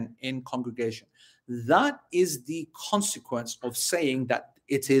again in congregation. That is the consequence of saying that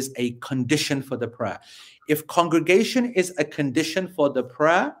it is a condition for the prayer. If congregation is a condition for the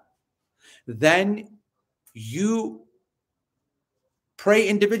prayer, then you pray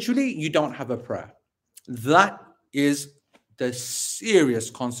individually, you don't have a prayer. That is the serious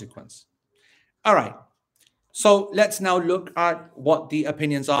consequence. All right. So let's now look at what the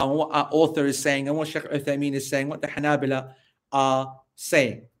opinions are, and what our author is saying, and what Sheikh Uthaymeen is saying, what the Hanabila are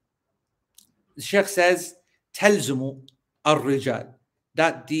saying. The Sheikh says, تلزم الرجال,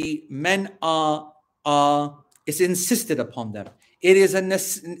 that the men it's insisted upon them. It is a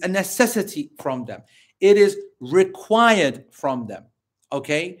necessity from them. It is required from them.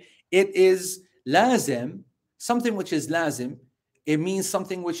 Okay? It is lazim, something which is lazim, it means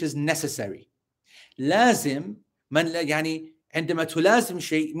something which is necessary. لازم عندما تلازم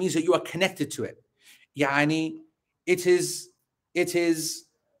شيء means that you are connected to it. It is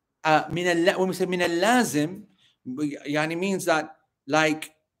when we say من اللازم means that,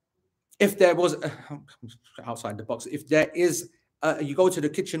 like, if there was outside the box, if there is you go to the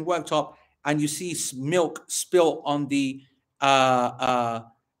kitchen worktop and you see milk spill on the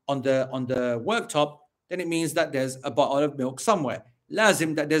worktop, then it means that there's a bottle of milk somewhere.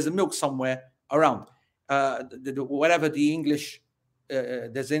 Lazim, that there's a milk somewhere around. Whatever the English,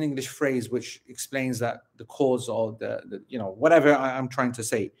 there's an English phrase which explains that the cause, or the whatever I'm trying to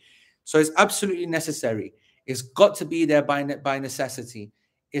say. So it's absolutely necessary. It's got to be there by necessity.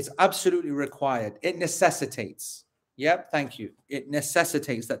 It's absolutely required. It necessitates. Yep, thank you. It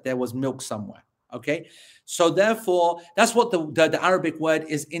necessitates that there was milk somewhere. Okay, so therefore, that's what the Arabic word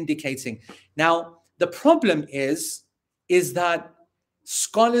is indicating. Now, the problem is that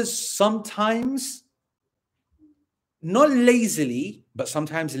scholars sometimes, not lazily, but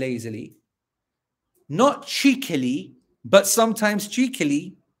sometimes lazily, not cheekily, but sometimes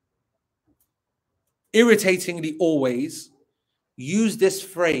cheekily, irritatingly always, use this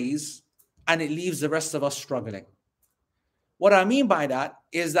phrase and it leaves the rest of us struggling. What I mean by that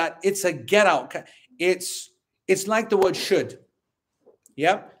is that it's a get out. It's like the word should.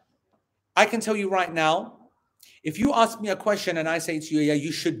 Yeah. I can tell you right now, if you ask me a question and I say to you, yeah,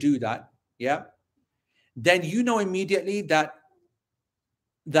 you should do that. Yeah. Then you know immediately that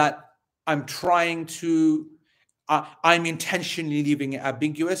I'm trying to, I'm intentionally leaving it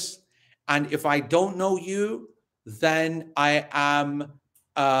ambiguous. And if I don't know you, then I am,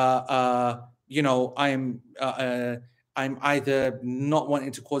 I'm either not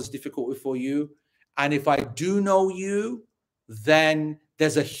wanting to cause difficulty for you. And if I do know you, then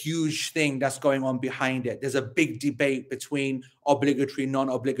there's a huge thing that's going on behind it. There's a big debate between obligatory,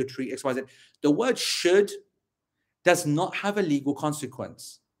 non-obligatory, XYZ. The word should does not have a legal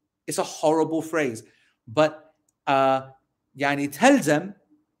consequence. It's a horrible phrase. But يعني تلزم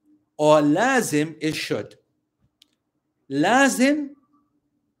or lazim is should. Lazim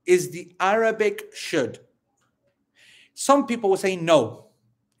is the Arabic should. Some people will say no.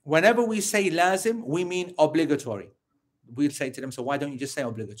 Whenever we say lazim, we mean obligatory. We'll say to them, so why don't you just say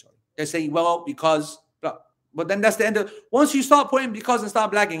obligatory? They say, well, because, but then that's the end of, once you start putting because and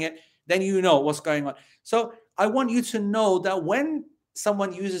start blagging it, then you know what's going on. So I want you to know that when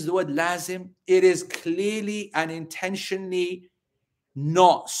someone uses the word lazim, it is clearly and intentionally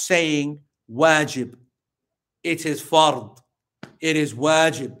not saying wajib. It is fard. It is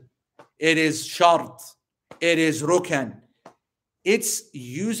wajib. It is shart. It is rukan. It's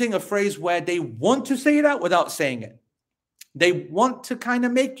using a phrase where they want to say that without saying it. They want to kind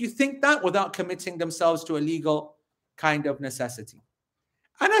of make you think that without committing themselves to a legal kind of necessity.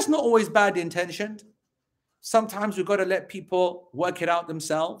 And that's not always bad intentioned. Sometimes we've got to let people work it out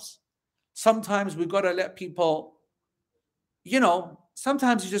themselves. Sometimes we've got to let people,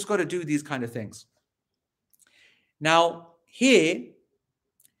 sometimes you just got to do these kind of things. Now, here,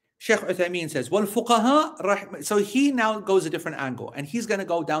 Sheikh Uthaymeen says, وَالْفُقَهَاء. So he now goes a different angle, and he's going to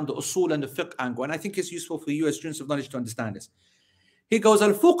go down the usul and the fiqh angle, and I think it's useful for you as students of knowledge to understand this. He goes,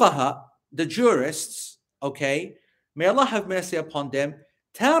 al-fuqaha, the jurists, okay, may Allah have mercy upon them,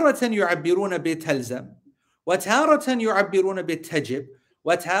 تارة يعبرون بتلزم, وتارة يعبرون بتجب,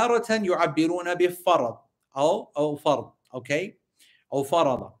 وتارة يعبرون بفرض, أو فرض, okay, أو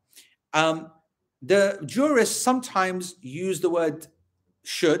فرض. The jurists sometimes use the word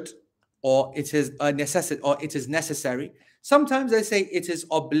should, or it is a necessity, or it is necessary. Sometimes they say it is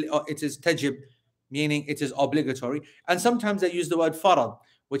or it is tajib, meaning it is obligatory, and sometimes they use the word farad,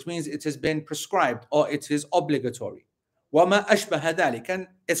 which means it has been prescribed or it is obligatory. وما أشبه ذلك, and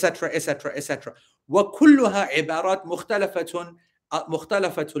etc. etc. etc. وكلها عبارات مختلفة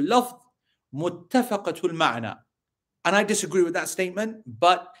اللفظ متفقة المعنى. And I disagree with that statement,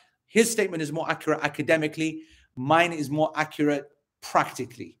 but his statement is more accurate academically. Mine is more accurate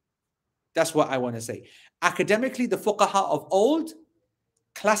practically. That's what I want to say. Academically, the fuqaha of old,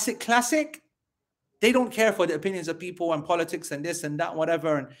 classic, they don't care for the opinions of people and politics and this and that,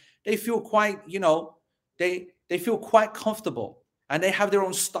 whatever. And they feel quite, they feel quite comfortable. And they have their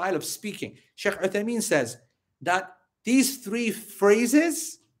own style of speaking. Sheikh Uthaymeen says that these three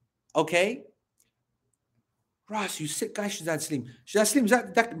phrases, okay, Ras, you sick guy, Shazad Slim. Shazad Slim, is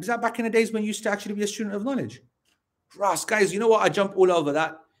that back in the days when you used to actually be a student of knowledge? Ras, guys, you know what? I jump all over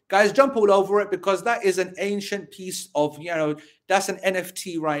that. Guys, jump all over it because that is an ancient piece of, that's an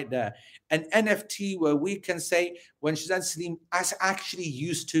NFT right there. An NFT where we can say when Shazad Slim actually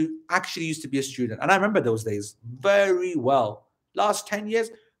used to be a student. And I remember those days very well. Last 10 years,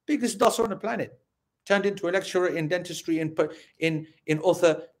 biggest dosser on the planet. Turned into a lecturer in dentistry, in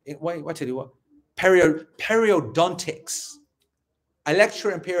periodontics. A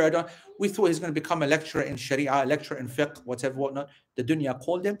lecturer in periodontics. We thought he was going to become a lecturer in Sharia, a lecturer in fiqh, whatnot. The dunya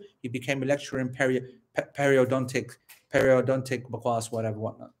called him. He became a lecturer in periodontic baqas,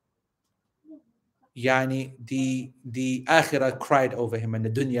 whatnot. Yani the akhirah cried over him, and the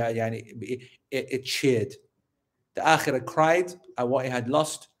dunya, it cheered. The akhirah cried at what he had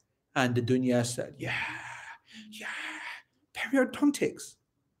lost, and the dunya said, yeah, periodontics.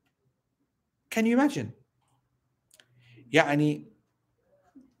 Can you imagine?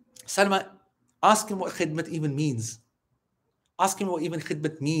 Salma, ask him what khidmat even means. Ask him what even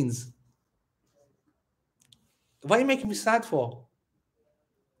khidmat means. Why are you making me sad for?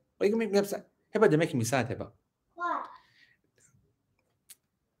 Why are you making me upset? Heba, they're making me sad, Heba. What?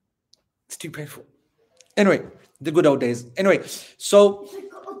 It's too painful. Anyway, the good old days. Anyway, so...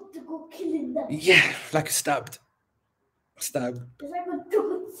 Yeah, like stabbed. It's like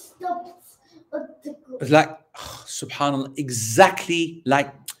It's like, subhanAllah, exactly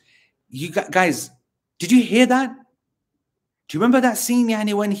like... You guys, did you hear that? Do you remember that scene,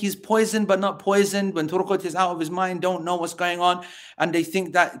 yani, when he's poisoned but not poisoned, when Turgut is out of his mind, don't know what's going on, and they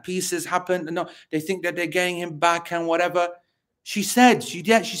think that peace has happened, no, they think that they're getting him back and whatever. She said,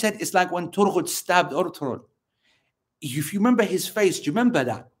 it's like when Turgut stabbed Ertuğrul. If you remember his face, do you remember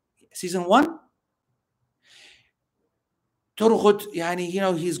that? Season 1? Turgut, yani,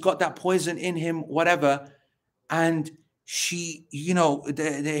 he's got that poison in him, whatever, and she, he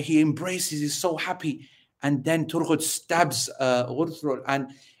embraces, he's so happy. And then Turgut stabs Ertuğrul,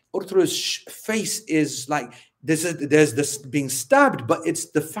 and Ertuğrul's face is like, there's this being stabbed, but it's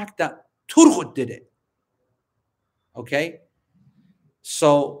the fact that Turgut did it. Okay?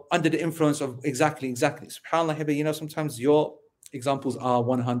 So under the influence of exactly. SubhanAllah, Hiba, sometimes your examples are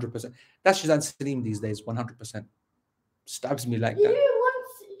 100%. That's Shazan Salim these days, 100%. Stabs me like that. You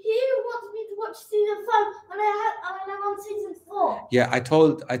wanted me to watch season 5 and I'm on season 4. Yeah, I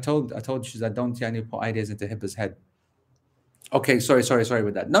told Shazan, don't put ideas into Hiba's head. Okay, sorry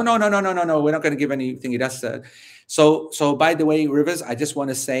with that. No. We're not going to give anything. That's so. By the way, Rivers, I just want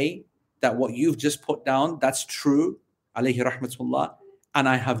to say that what you've just put down, that's true. Alayhi rahmatullah, and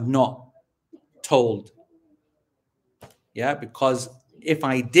I have not told. Yeah, because if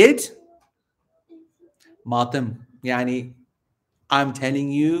I did, Matem, yani, I'm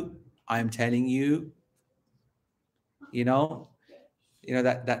telling you, that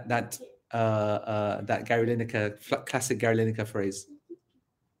Gary Lineker, classic Gary Lineker phrase.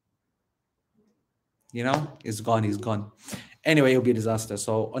 He's gone. Anyway, it'll be a disaster.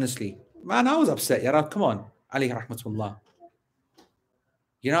 So honestly, man, I was upset. Yara, come on, alayhi rahmatullah.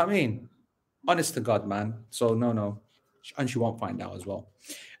 You know what I mean? Honest to God, man. So no, and she won't find out as well.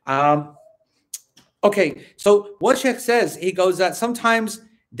 Okay, so what Sheikh says, he goes that sometimes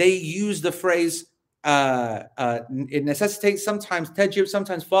they use the phrase it necessitates, sometimes tajib,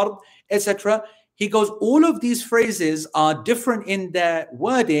 sometimes fard, etc. He goes, all of these phrases are different in their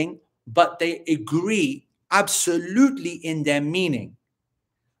wording, but they agree absolutely in their meaning,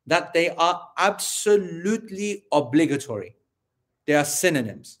 that they are absolutely obligatory. They are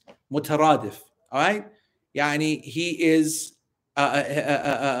synonyms, mutaradif, all right? Yani he is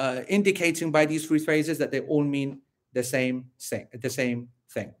indicating by these three phrases that they all mean the same thing.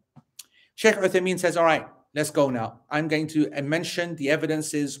 Sheikh Uthaymeen says, all right, let's go now. I'm going to mention the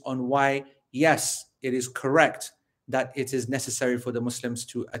evidences on why, yes, it is correct that it is necessary for the Muslims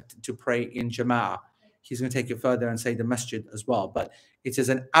to pray in Jama'ah. He's going to take it further and say the masjid as well. But it is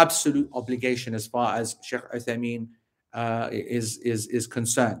an absolute obligation as far as Sheikh Uthaymeen is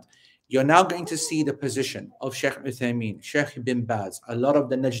concerned. You're now going to see the position of Sheikh Uthaymeen, Sheikh bin Baz, a lot of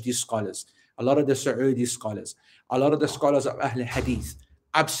the Najdi scholars, a lot of the Saudi scholars, a lot of the scholars of Ahl Hadith,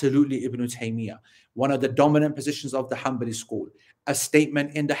 absolutely Ibn Taymiyyah, one of the dominant positions of the Hanbali school, a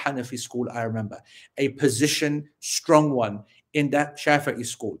statement in the Hanafi school, I remember, a position, strong one, in the Shafi'i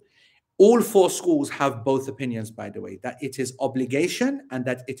school. All four schools have both opinions, by the way, that it is obligation and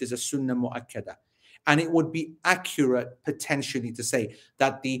that it is a sunnah mu'akkada. And it would be accurate potentially to say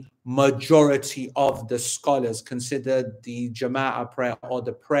that the majority of the scholars consider the Jama'ah prayer or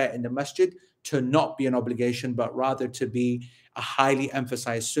the prayer in the masjid to not be an obligation, but rather to be a highly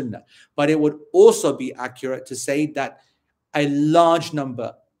emphasized sunnah. But it would also be accurate to say that a large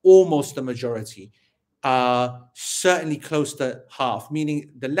number, almost the majority, certainly close to half,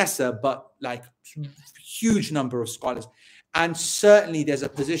 meaning the lesser, but like huge number of scholars. And certainly there's a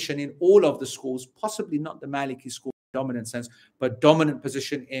position in all of the schools, possibly not the Maliki school in dominant sense, but dominant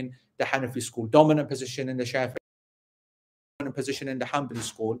position in the Hanafi school, dominant position in the Shafi'i, dominant position in the Hanbali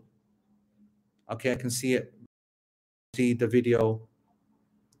school. Okay, I can see it. See the video.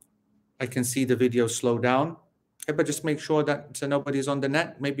 I can see the video slow down. Okay, but just make sure that so nobody's on the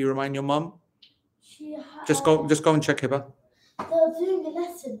net. Maybe remind your mom. Just go and check, Hiba. They're doing a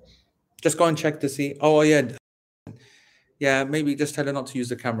lesson. Just go and check to see. Oh yeah. Yeah, maybe just tell her not to use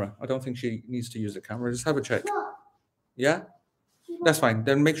the camera. I don't think she needs to use the camera. Just have a check. Yeah? That's fine.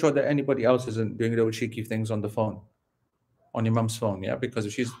 Then make sure that anybody else isn't doing little cheeky things on the phone. On your mum's phone, yeah? Because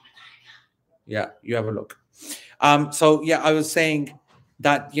if she's... Yeah, you have a look. So, yeah, I was saying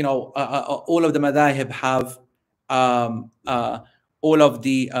that, all of the madhahib have... all of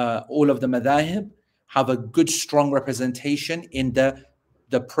the madhahib have a good, strong representation in the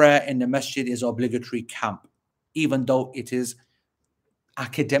prayer in the masjid is obligatory camp. Even though it is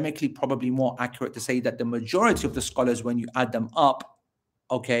academically probably more accurate to say that the majority of the scholars, when you add them up,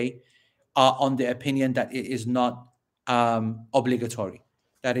 okay, are on the opinion that it is not obligatory.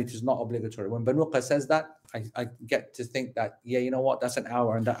 That it is not obligatory. When Banuqa says that, I get to think that, yeah, you know what, that's an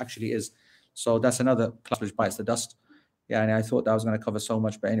hour, and that actually is. So that's another class which bites the dust. Yeah, and I thought that was going to cover so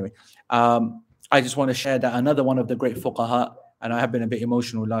much, but anyway. I just want to share that another one of the great fuqaha, and I have been a bit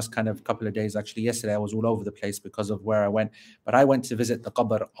emotional last kind of couple of days. Actually, yesterday I was all over the place because of where I went. But I went to visit the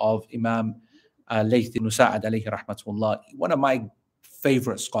qabr of Imam Layth ibn Sa'ad alayhi rahmatullah, one of my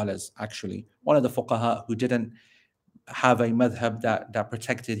favorite scholars, actually. One of the fuqaha who didn't have a madhab that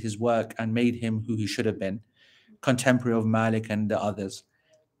protected his work and made him who he should have been, contemporary of Malik and the others.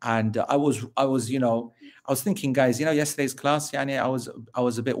 And I was thinking, guys, yesterday's class, I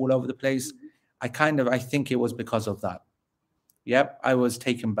was a bit all over the place. I think it was because of that. Yep, I was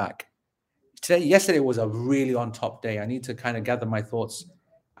taken back. Yesterday was a really on top day. I need to kind of gather my thoughts.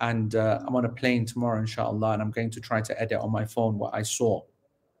 And I'm on a plane tomorrow, inshallah, and I'm going to try to edit on my phone what I saw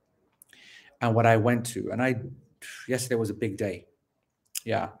and what I went to. And yesterday was a big day.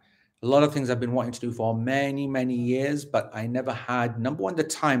 Yeah. A lot of things I've been wanting to do for many, many years, but I never had, number one, the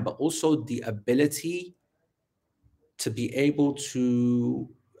time, but also the ability to be able to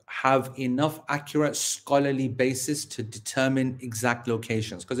have enough accurate scholarly basis to determine exact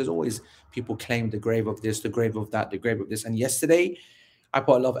locations. Because there's always people claim the grave of this, the grave of that, the grave of this. And yesterday, I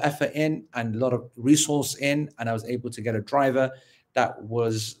put a lot of effort in and a lot of resource in, and I was able to get a driver that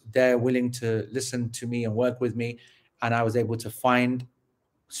was there willing to listen to me and work with me. And I was able to find,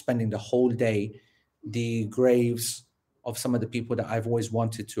 spending the whole day, the graves of some of the people that I've always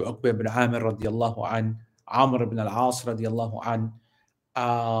wanted to. Uqba ibn Amir radiallahu an, Amr ibn al-As radiallahu an,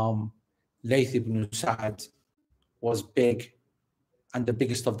 Layth ibn Sa'ad was big. And the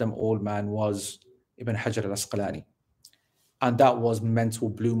biggest of them all, man, was Ibn Hajar al-Asqalani. And that was mental,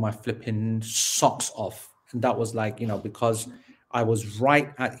 blew my flipping socks off. And that was like, because I was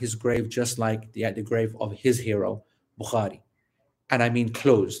right at his grave, just like at the grave of his hero, Bukhari. And I mean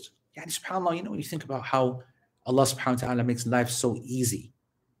closed. Yeah, subhanAllah, when you think about how Allah subhanahu wa ta'ala makes life so easy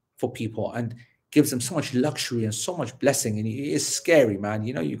for people and gives them so much luxury and so much blessing. And it is scary, man.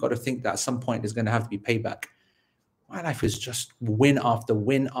 You got to think that at some point there's going to have to be payback. My life is just win after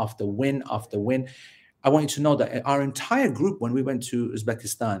win after win after win. I want you to know that our entire group, when we went to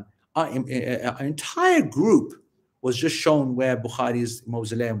Uzbekistan, our entire group was just shown where Bukhari's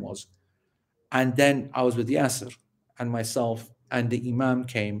mausoleum was. And then I was with Yasser and myself, and the Imam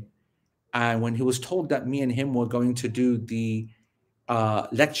came. And when he was told that me and him were going to do the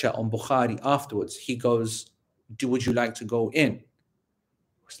lecture on Bukhari afterwards, he goes, would you like to go in?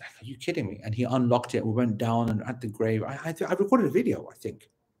 I was like, are you kidding me? And he unlocked it. We went down and at the grave. I recorded a video, I think.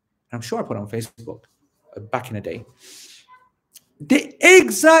 I'm sure I put it on Facebook back in the day. The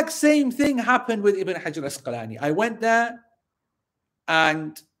exact same thing happened with Ibn Hajar al-Asqalani. I went there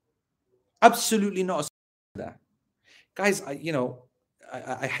and absolutely not there. Guys, I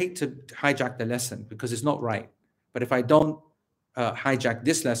hate to hijack the lesson because it's not right. But if I don't hijack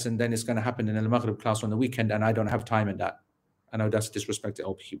this lesson, then it's going to happen in the Maghrib class on the weekend, and I don't have time in that. I know that's disrespect to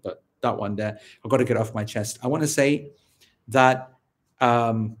LP, but that one there, I've got to get off my chest. I want to say that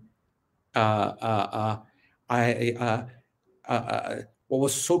what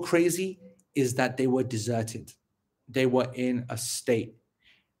was so crazy is that they were deserted. They were in a state.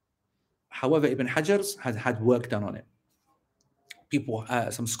 However, Ibn Hajar's had work done on it. People,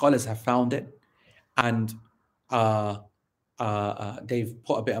 some scholars have found it, and they've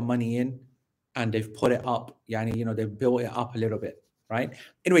put a bit of money in, and they've put it up. They've built it up a little bit, right?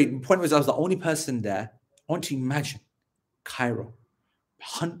 Anyway, the point was I was the only person there. I want to imagine Cairo.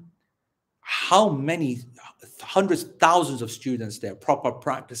 How many hundreds, thousands of students there, proper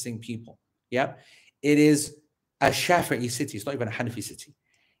practicing people. Yeah, it is a Shafi'i city. It's not even a Hanafi city.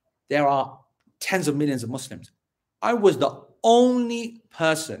 There are tens of millions of Muslims. I was the only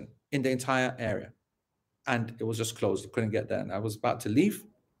person in the entire area, and it was just closed. I couldn't get there, and I was about to leave.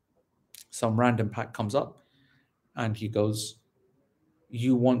 Some random pack comes up, and he goes,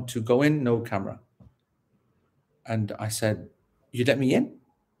 "You want to go in? No camera." And I said, "You let me in?"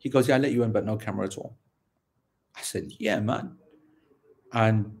 He goes, "Yeah, I let you in, but no camera at all." I said, "Yeah, man."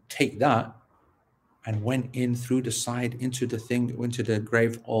 And take that, and went in through the side into the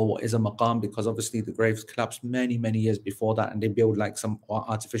grave, or what is a maqam, because obviously the graves collapsed many, many years before that, and they build like some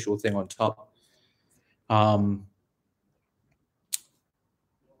artificial thing on top.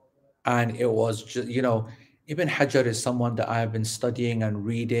 And it was just, Ibn Hajar is someone that I have been studying and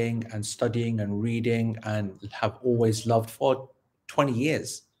reading and have always loved for 20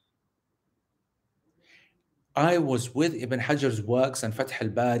 years. I was with Ibn Hajar's works and Fath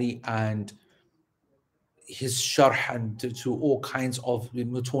al-Bari and his sharh and to all kinds of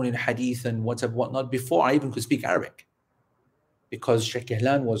mutun and hadith and whatnot before I even could speak Arabic, because Sheikh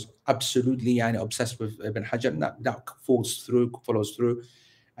Ihlan was absolutely obsessed with Ibn Hajar, and that follows through.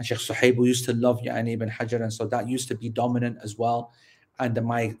 And Sheikh Suhaib used to love Ibn Hajar, and so that used to be dominant as well. and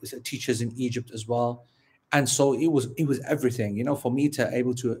my teachers in Egypt as well. And so it was everything, you know, for me to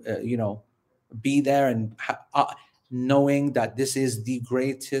able to you know, be there and knowing that this is the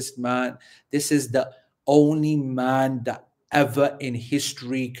greatest man, this is the only man that ever in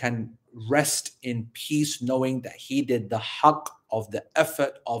history can rest in peace, knowing that he did the haqq of the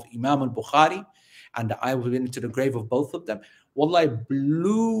effort of Imam al-Bukhari, and that I went into the grave of both of them. Wallah, it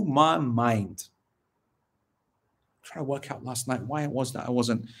blew my mind. Trying to work out last night why it was that I was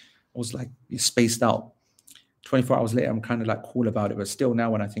like spaced out. 24 hours later, I'm kind of like cool about it, but still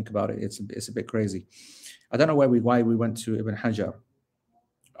now when I think about it, it's a bit crazy. I don't know why we went to Ibn Hajar.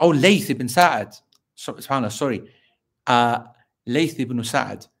 Oh, Layth ibn Sa'ad. SubhanAllah, sorry. Layth ibn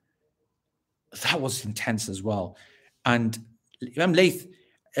Sa'ad. That was intense as well. And Imam Layth,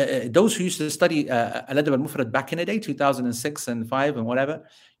 those who used to study Al-Adab al-Mufrad back in the day, 2006 and 5 and whatever,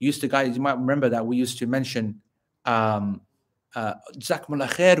 used to, guys, you might remember that we used to mention Jazakumullah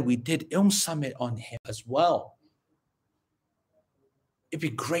khair, we did Summit on him as well. It'd be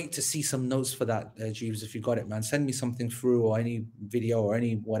great to see some notes for that, Jeeves, if you got it, man. Send me something through, or any video or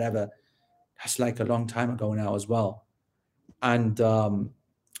any whatever. That's like a long time ago now as well. And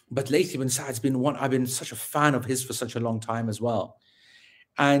but Layth ibn Sa'ad's been one, I've been such a fan of his for such a long time as well.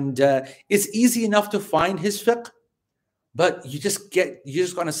 And it's easy enough to find his fiqh, but you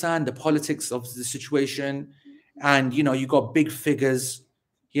just understand the politics of the situation. And, you know, you got big figures,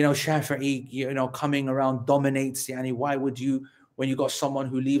 you know, Shafi'i, you know, coming around, dominates. Yani, why would you, when you got someone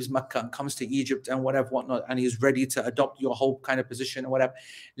who leaves Mecca and comes to Egypt and whatever, whatnot, and he's ready to adopt your whole kind of position or whatever.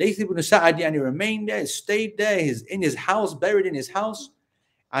 Layth ibn Sa'ad, yani, remained there, stayed there, he's in his house, buried in his house.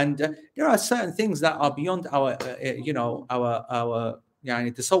 And there are certain things that are beyond our, you know, our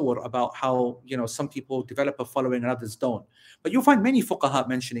yani, tasawwur about how, you know, some people develop a following and others don't. But you'll find many fuqaha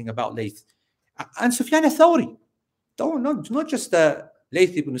mentioning about Layth. And Sufyan al-Thawri, not just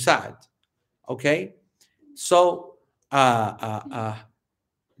Layth ibn Sa'ad, okay? So,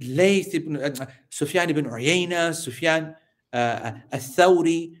 Layth ibn, Sufyan ibn Uyayna, Sufyan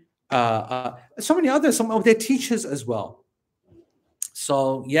al-Thawri, so many others, some of their teachers as well.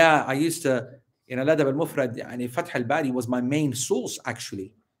 So, yeah, I used to, in Al-Adab al-Mufrad, yani Fath al-Bari was my main source,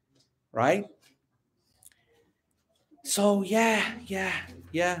 actually, right? So, yeah.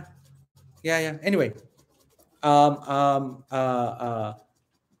 Anyway,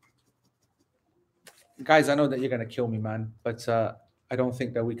 guys, I know that you're going to kill me, man, but I don't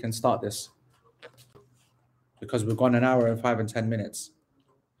think that we can start this because we've gone an hour and 5 and 10 minutes.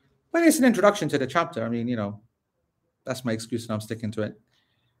 But it's an introduction to the chapter. I mean, you know, that's my excuse and I'm sticking to it.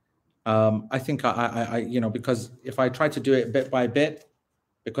 I think I you know, because if I try to do it bit by bit,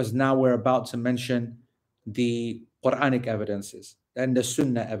 because now we're about to mention the Quranic evidences and the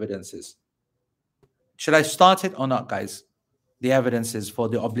Sunnah evidences. Should I start it or not, guys? The evidences for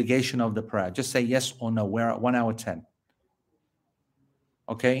the obligation of the prayer. Just say yes or no. We're at 1 hour 10.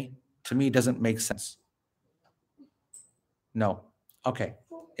 Okay? To me, it doesn't make sense. No. Okay.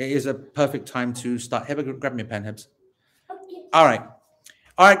 It is a perfect time to start. Heba, grab me a pen, Hebs. Okay. All right.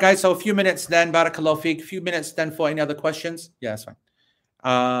 All right, guys. So a few minutes then. Barakallahu feek. A few minutes then for any other questions. Yeah, that's fine.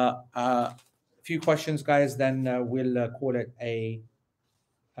 A few questions, guys. Then we'll call it a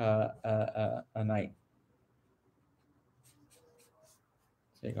night.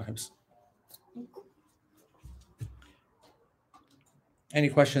 There you go, Hebs. Any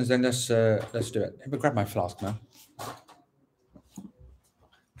questions? Then let's do it. Heba, grab my flask, man.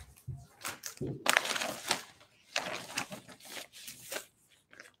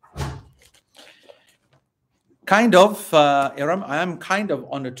 Kind of, Iram, I am kind of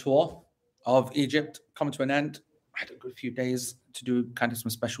on a tour of Egypt, coming to an end. I had a good few days to do kind of some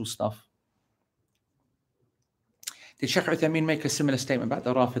special stuff. Did Sheikh Uthaymeen make a similar statement about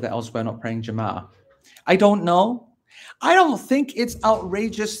the Rafida elsewhere not praying Jama'ah? I don't know. I don't think it's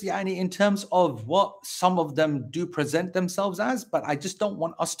outrageous, yani, in terms of what some of them do present themselves as, but I just don't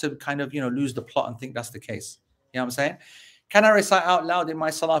want us to kind of, you know, lose the plot and think that's the case. You know what I'm saying? Can I recite out loud in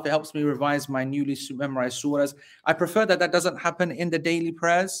my salah if it helps me revise my newly memorized surahs? I prefer that that doesn't happen in the daily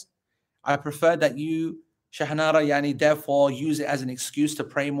prayers. I prefer that you, Shahanara, yani, therefore use it as an excuse to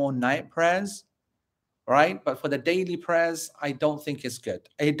pray more night prayers, right? But for the daily prayers, I don't think it's good.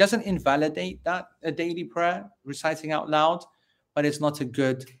 It doesn't invalidate that, a daily prayer, reciting out loud, but it's not a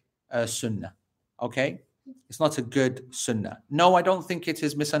good sunnah, okay? It's not a good sunnah. No, I don't think it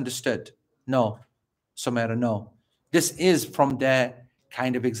is misunderstood. No, Sumaira, no. This is from their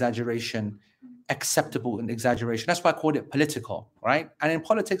kind of exaggeration, acceptable in exaggeration. That's why I called it political, right? And in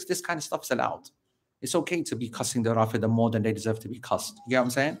politics, this kind of stuff's allowed. It's okay to be cussing the Rafida more than they deserve to be cussed. You get what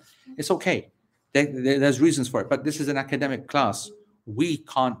I'm saying? It's okay. There's reasons for it. But this is an academic class we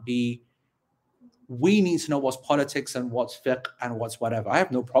can't be. We need to know what's politics and what's fiqh and what's whatever. I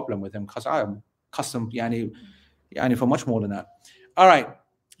have no problem with him because I am custom yani for much more than that. All right.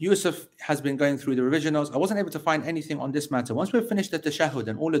 Yusuf has been going through the revisionals. I wasn't able to find anything on this matter. Once we've finished the tashahhud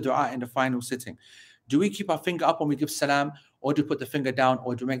and all the dua in the final sitting, do we keep our finger up when we give salam, or do we put the finger down,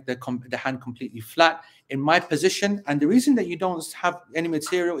 or do we make the hand completely flat? In my position, and the reason that you don't have any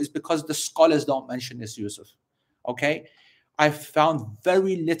material is because the scholars don't mention this, Yusuf. Okay? I've found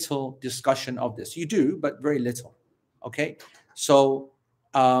very little discussion of this. You do, but very little. Okay? So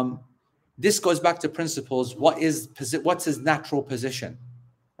this goes back to principles. What's his natural position?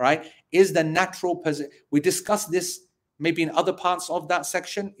 Right? Is the natural position? We discussed this maybe in other parts of that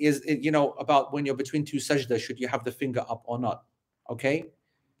section. Is it, about when you're between two sajda, should you have the finger up or not? Okay?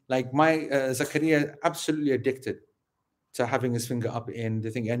 Like my Zakaria, absolutely addicted to having his finger up in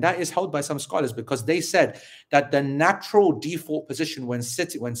the thing. And that is held by some scholars because they said that the natural default position when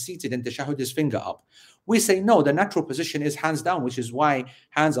seated in tashahhud is finger up. We say no, the natural position is hands down, which is why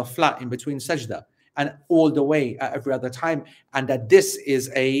hands are flat in between sajda and all the way at every other time. And that this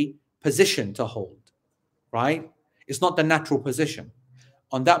is a position to hold, right? It's not the natural position.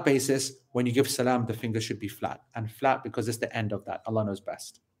 On that basis, when you give salam, the finger should be flat, and flat because it's the end of that. Allah knows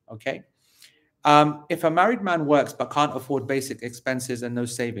best, okay? If a married man works but can't afford basic expenses and no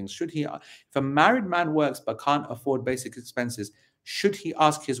savings, if a married man works but can't afford basic expenses, should he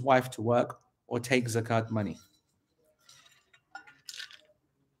ask his wife to work or take zakat money?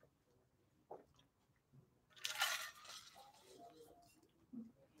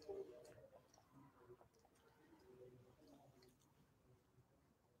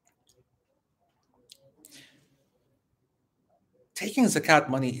 Taking zakat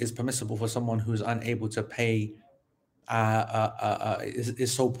money is permissible for someone who's unable to pay,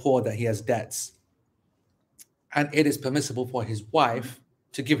 is so poor that he has debts. And it is permissible for his wife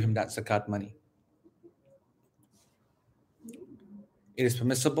to give him that zakat money. It is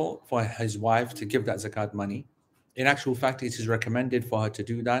permissible for his wife to give that zakat money. In actual fact, it is recommended for her to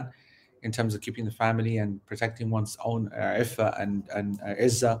do that in terms of keeping the family and protecting one's own iffah and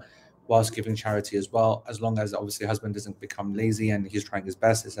izzah, whilst giving charity as well, as long as obviously husband doesn't become lazy and he's trying his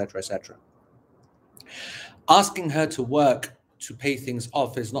best, etc., etc. Asking her to work to pay things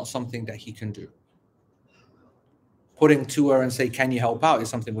off is not something that he can do. Putting to her and say, can you help out, is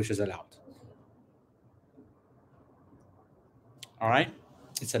something which is allowed. All right?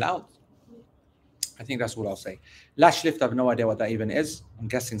 It's allowed. I think that's what I'll say. Lash lift, I have no idea what that even is. I'm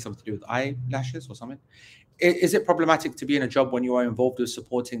guessing something to do with eyelashes or something. Is it problematic to be in a job when you are involved with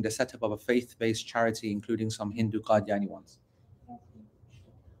supporting the setup of a faith-based charity, including some Hindu Qadiani ones?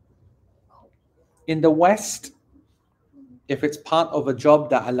 In the West, if it's part of a job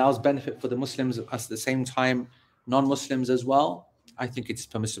that allows benefit for the Muslims at the same time, non-Muslims as well, I think it's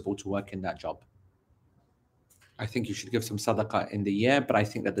permissible to work in that job. I think you should give some sadaqah in the year, but I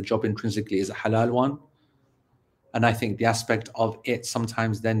think that the job intrinsically is a halal one. And I think the aspect of it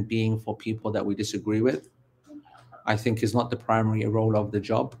sometimes then being for people that we disagree with, I think is not the primary role of the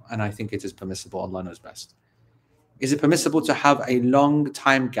job. And I think it is permissible. Allah knows best. Is it permissible to have a long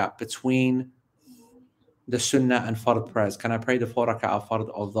time gap between the sunnah and fard prayers? Can I pray the 4 rak'ah fard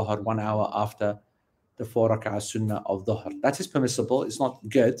of dhuhr 1 hour after the 4 rak'ah sunnah of dhuhr? That is permissible. It's not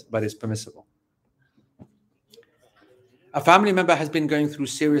good, but it's permissible. A family member has been going through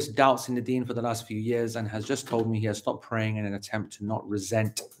serious doubts in the deen for the last few years and has just told me he has stopped praying in an attempt to not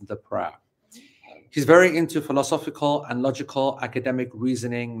resent the prayer. He's very into philosophical and logical academic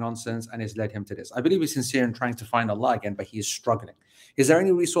reasoning nonsense, and it's led him to this. I believe he's sincere in trying to find Allah again, but he is struggling. Is there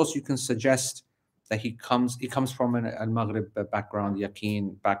any resource you can suggest that he comes from an al-Maghrib background,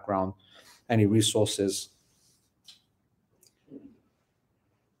 Yaqeen background? Any resources?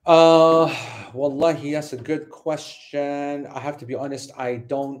 Wallahi, that's a good question. I have to be honest, I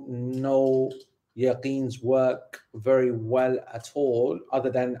don't know Yaqeen's work very well at all, other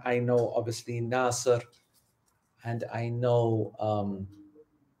than I know obviously Nasr, and I know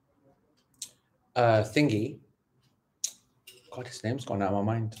thingy. God, his name's gone out of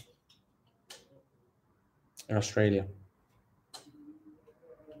my mind. In Australia.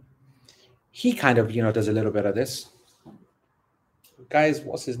 He kind of, does a little bit of this. Guys,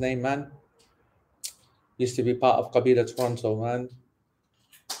 what's his name, man? Used to be part of Qabila Toronto, man.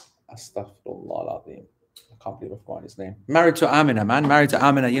 Astaghfirullah al-Azim. I can't believe I've forgotten his name. Married to Amina, man. Married to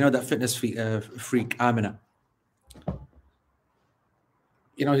Amina. That fitness freak, Amina.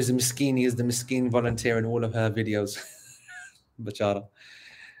 He's a miskeen. He is the miskeen volunteer in all of her videos. Bachara.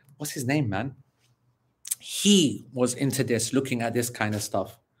 What's his name, man? He was into this, looking at this kind of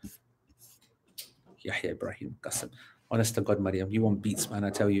stuff. Yahya Ibrahim Qasem. Honest to God, Mariam, you want beats, man, I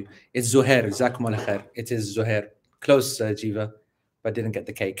tell you. It's Zuhair, Jazakum Allah khair. It is Zuhair. Close, Jiva, but didn't get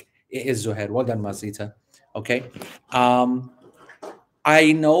the cake. It is Zuhair. Well done, Mazita. Okay.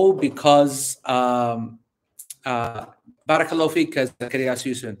 I know because Barakallahu Fik, Zakaria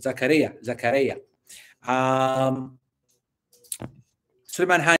Susan. Zakaria.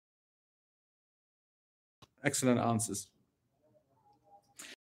 Suleiman Han. Excellent answers.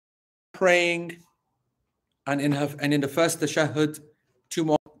 Praying, and in the first tashahhud, 2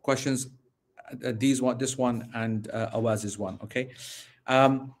 more questions. This one, and Awaz's one. Okay,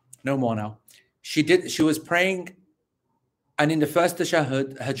 no more now. She was praying, and in the first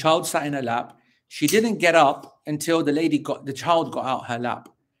tashahhud, her child sat in her lap. She didn't get up until the child got out her lap,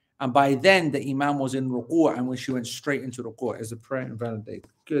 and by then the imam was in ruku', and when she went straight into ruku', is the prayer invalidated?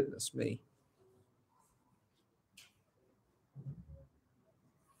 Goodness me.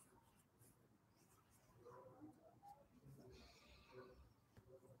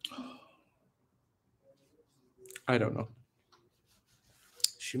 I don't know.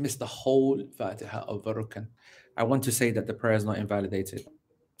 She missed the whole Fatiha of Rukn. I want to say that the prayer is not invalidated.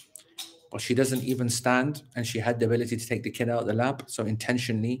 But she doesn't even stand, and she had the ability to take the kid out of the lap. So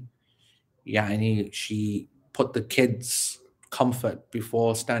intentionally, she put the kid's comfort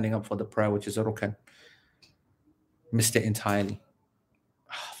before standing up for the prayer, which is a Rukn. Missed it entirely.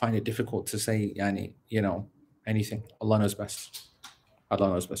 I find it difficult to say, anything. Allah knows best. Allah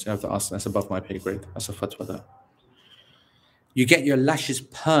knows best. You have to ask. That's above my pay grade. That's a fatwa there. You get your lashes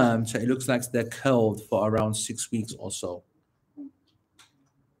permed, so it looks like they're curled for around 6 weeks or so.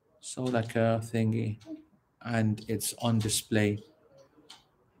 So like a thingy. And it's on display.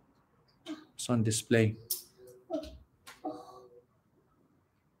 It's on display.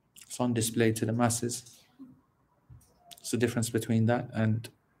 It's on display to the masses. What's the difference between that and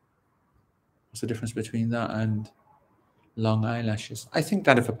long eyelashes? I think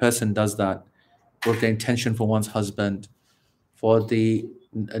that if a person does that with the intention for one's husband, for the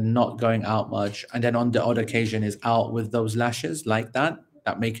not going out much, and then on the odd occasion is out with those lashes like that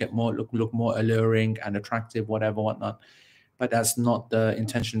make it look more alluring and attractive, whatnot. But that's not the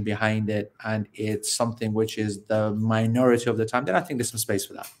intention behind it, and it's something which is the minority of the time. Then I think there's some space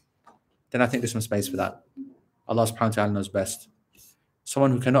for that. Allah subhanahu wa ta'ala knows best.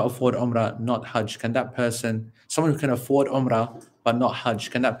 Someone who cannot afford Umrah, not Hajj, someone who can afford Umrah but not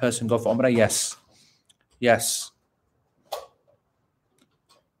Hajj, can that person go for Umrah? Yes. Yes,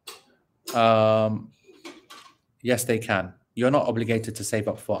 they can. You're not obligated to save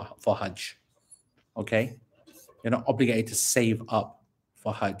up for Hajj. Okay? You're not obligated to save up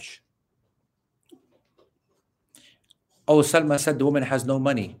for Hajj. Oh, Salma said the woman has no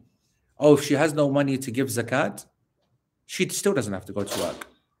money. Oh, if she has no money to give zakat, she still doesn't have to go to work.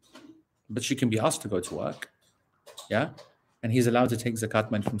 But she can be asked to go to work. Yeah? And he's allowed to take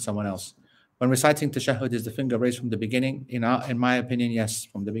zakat money from someone else. When reciting tashahhud, is the finger raised from the beginning? In my opinion, yes,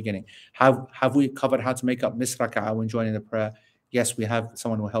 from the beginning. Have we covered how to make up Miss Raka'ah when joining the prayer? Yes, we have.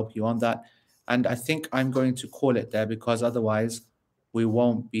 Someone will help you on that. And I think I'm going to call it there, because otherwise we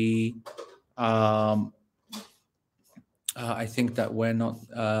won't be... I think that we're not...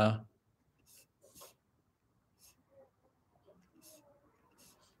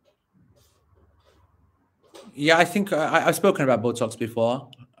 yeah, I think I've spoken about Botox before.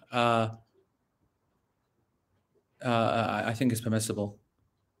 I think it's permissible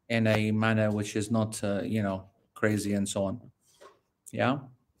in a manner which is not, crazy and so on. Yeah,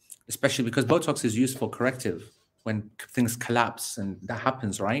 especially because Botox is used for corrective when things collapse, and that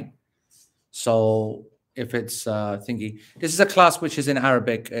happens, right? So if it's thingy, this is a class which is in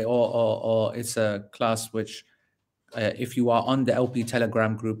Arabic, or it's a class which, if you are on the LP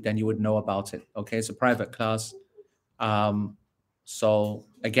Telegram group, then you would know about it. Okay, it's a private class. So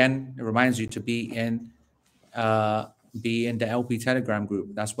again, it reminds you to be in the LP Telegram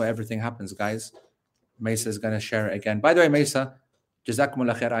group. That's where everything happens, guys. Mesa is going to share it again. By the way, Mesa,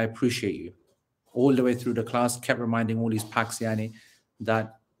 Jazakumullah khair, I appreciate you. All the way through the class, kept reminding all these packs,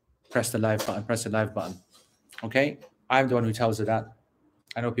 that press the live button. Okay? I'm the one who tells her that.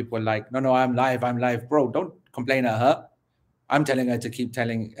 I know people are like, no, I'm live. Bro, don't complain at her. I'm telling her to keep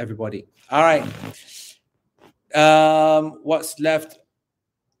telling everybody. All right. What's left?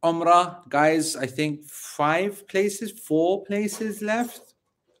 Umrah, guys, I think 4 places left.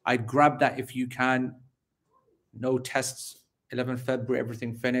 I'd grab that if you can. No tests, 11th February,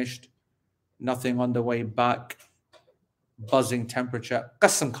 everything finished. Nothing on the way back. Buzzing temperature.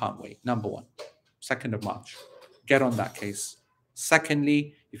 Qassam can't wait, number 1. 2nd of March. Get on that case.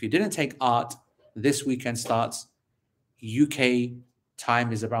 Secondly, if you didn't take art, this weekend starts. UK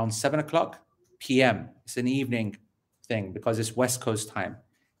time is around 7 o'clock p.m. It's an evening thing because it's West Coast time.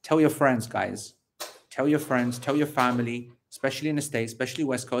 Tell your friends, guys. Tell your friends, tell your family, especially in the States, especially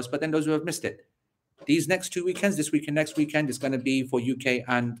West Coast, but then those who have missed it. These next 2 weekends, this weekend, next weekend, is going to be for UK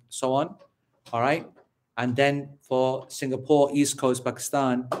and so on. All right. And then for Singapore, East Coast,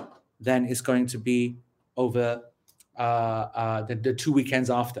 Pakistan, then it's going to be over the 2 weekends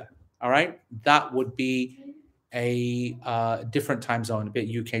after. All right. That would be a different time zone, a bit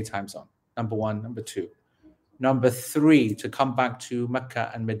UK time zone. Number one. Number two. Number three, to come back to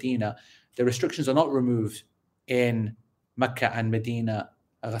Mecca and Medina, the restrictions are not removed in Mecca and Medina,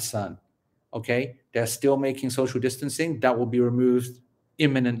 Ghassan. Okay, they're still making social distancing. That will be removed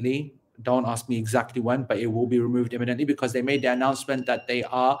imminently. Don't ask me exactly when, but it will be removed imminently because they made the announcement that they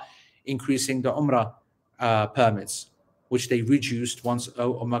are increasing the Umrah permits, which they reduced once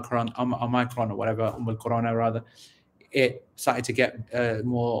Omicron or whatever, Corona rather, it started to get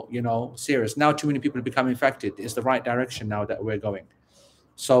more, serious. Now too many people have become infected. It's the right direction now that we're going.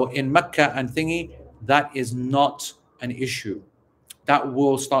 So in Mecca and thingy, that is not an issue. That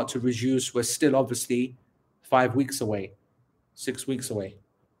will start to reduce. We're still obviously 5 weeks away, 6 weeks away,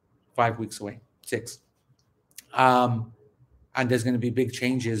 5 weeks away, 6. And there's going to be big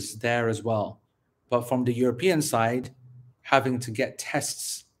changes there as well. But from the European side, having to get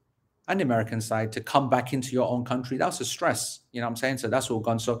tests, and the American side to come back into your own country, that's a stress. You know what I'm saying? So that's all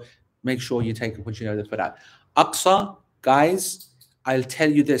gone. So make sure you take opportunity for that. Aqsa, guys, I'll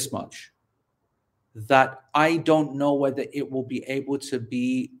tell you this much, that I don't know whether it will be able to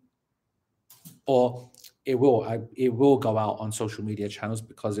be, or it will go out on social media channels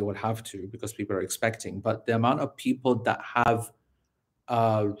because it will have to, because people are expecting. But the amount of people that have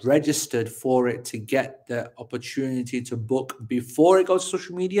registered for it to get the opportunity to book before it goes to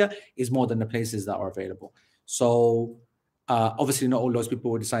social media is more than the places that are available. So obviously not all those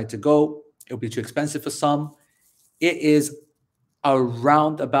people will decide to go. It'll be too expensive for some. It is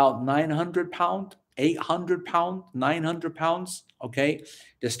around about £900, £800, £900. Okay,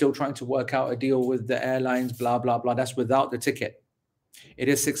 they're still trying to work out a deal with the airlines, blah blah blah. That's without the ticket. It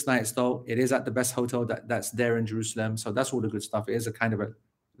is 6 nights though. It is at the best hotel that's there in Jerusalem. So that's all the good stuff. It is a kind of a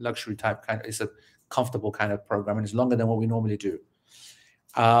luxury type it's a comfortable kind of program, and it's longer than what we normally do.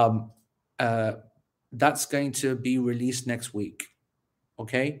 That's going to be released next week.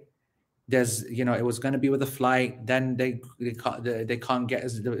 Okay. There's, it was going to be with a flight. Then they can't get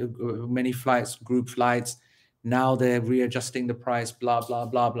as many flights, group flights. Now they're readjusting the price, blah, blah,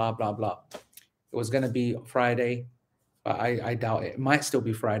 blah, blah, blah, blah. It was going to be Friday. But I doubt it. It might still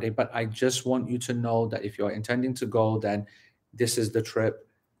be Friday, but I just want you to know that if you're intending to go, then this is the trip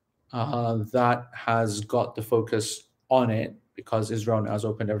that has got the focus on it, because Israel has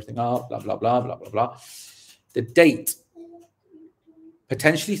opened everything up, blah, blah, blah, blah, blah, blah. The date,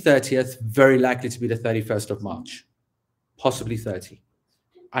 potentially 30th, very likely to be the 31st of March, possibly 30.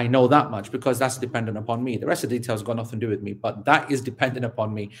 I know that much because that's dependent upon me. The rest of the details got nothing to do with me, but that is dependent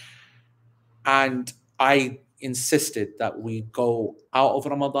upon me. And I insisted that we go out of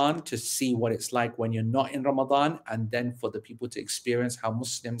Ramadan to see what it's like when you're not in Ramadan, and then for the people to experience how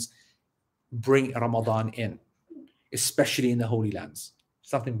Muslims bring Ramadan in, especially in the Holy Lands.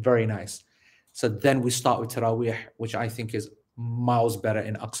 Something very nice. So then we start with Taraweeh, which I think is miles better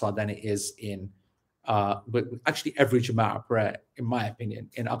in Aqsa than it is in but actually every Jama'ah prayer, in my opinion,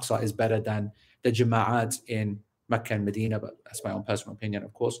 in Aqsa is better than the Jama'at in Mecca and Medina, but that's my own personal opinion,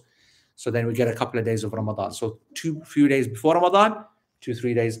 of course. So then we get a couple of days of Ramadan. So few days before Ramadan,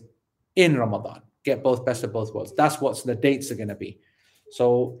 2-3 days in Ramadan. Get both, best of both worlds. That's what the dates are going to be.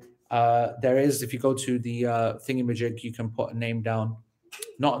 So there is, if you go to the thingamajig, you can put a name down,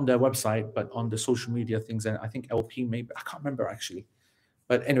 not on their website, but on the social media things. And I think LP maybe, I can't remember actually.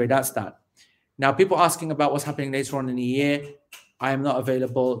 But anyway, that's that. Now, people asking about what's happening later on in the year. I am not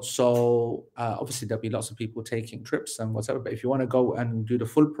available. So obviously there'll be lots of people taking trips and whatever. But if you want to go and do the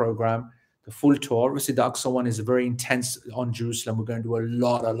full program, the full tour, obviously the Aqsa one is very intense on Jerusalem. We're going to do a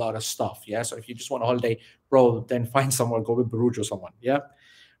lot of stuff. Yeah. So if you just want a holiday, bro, then find somewhere, go with Baruj or someone. Yeah.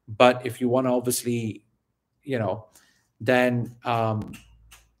 But if you want to obviously, then Jazakumullah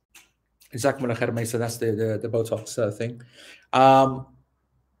khair, Maisa, that's the Botox thing.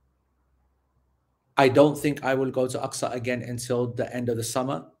 I don't think I will go to Aqsa again until the end of the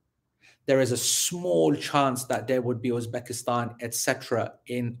summer. There is a small chance that there would be Uzbekistan, etc.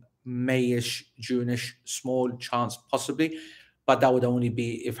 in Mayish, Juneish, small chance possibly, but that would only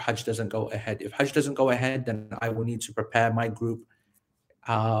be if Hajj doesn't go ahead. If Hajj doesn't go ahead, then I will need to prepare my group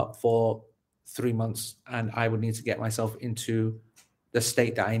for 3 months, and I would need to get myself into the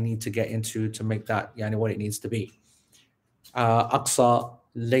state that I need to get into to make that what it needs to be. Aqsa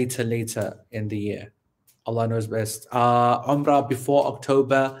later in the year. Allah knows best. Umrah before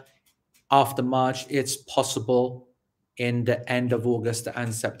October, after March, it's possible. In the end of August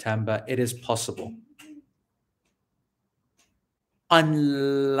and September, it is possible.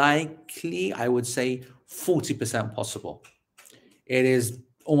 Unlikely, I would say 40% possible. It is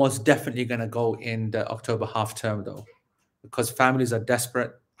almost definitely going to go in the October half term though, because families are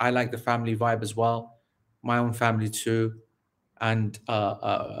desperate. I like the family vibe as well, my own family too. And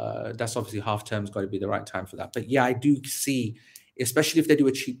that's obviously half term's got to be the right time for that. But yeah, I do see, especially if they do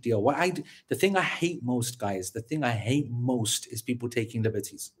a cheap deal. The thing I hate most, guys, the thing I hate most is people taking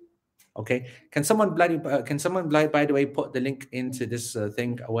liberties. Okay, can someone by the way put the link into this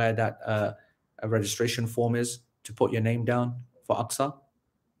thing where that a registration form is to put your name down for Aqsa,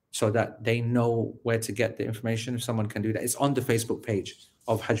 so that they know where to get the information. If someone can do that, it's on the Facebook page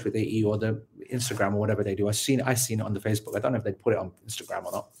of Hajj with AE or the Instagram or whatever they do. I've seen it on the Facebook. I don't know if they put it on Instagram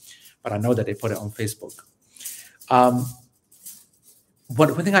or not, but I know that they put it on Facebook. But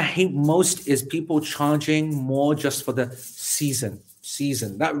one thing I hate most is people charging more just for the season.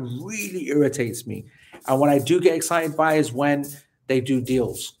 That really irritates me. And what I do get excited by is when they do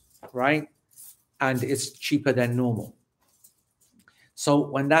deals, right? And it's cheaper than normal. So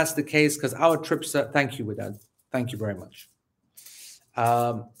when that's the case, because our trips are, thank you, Widad. Thank you very much.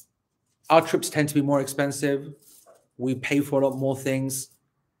 Our trips tend to be more expensive. We pay for a lot more things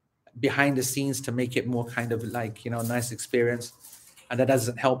behind the scenes to make it more kind of like, nice experience. And that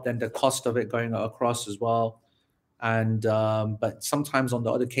doesn't help then the cost of it going across as well. And but sometimes on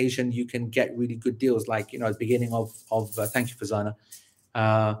the other occasion, you can get really good deals, like, at the beginning of thank you, Fazana,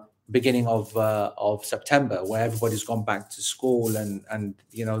 beginning of September, where everybody's gone back to school, and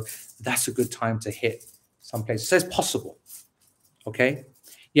that's a good time to hit some places. So it's possible. Okay,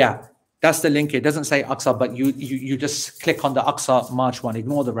 yeah, that's the link. It doesn't say Aqsa, but you just click on the Aqsa March one,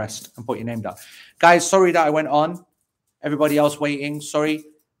 ignore the rest, and put your name down. Guys, sorry that I went on. Everybody else waiting, sorry.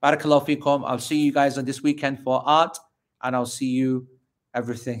 Barakallahu feekum. I'll see you guys on this weekend for art, and I'll see you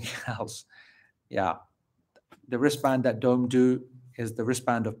everything else. Yeah, the wristband that Dome do is the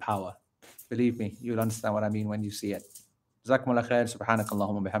wristband of power. Believe me, you'll understand what I mean when you see it. Jazakumullah khair.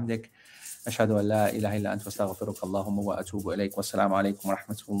 Subhanakallahumma bihamdik. Ashhadu an la ilaha illa anta astaghfiruka Allahumma wa atubu ilayk. Wassalamu alaikum wa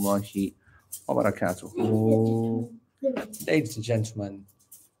rahmatullahi wa barakatuh. Ladies and gentlemen,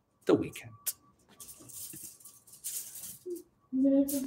 the weekend.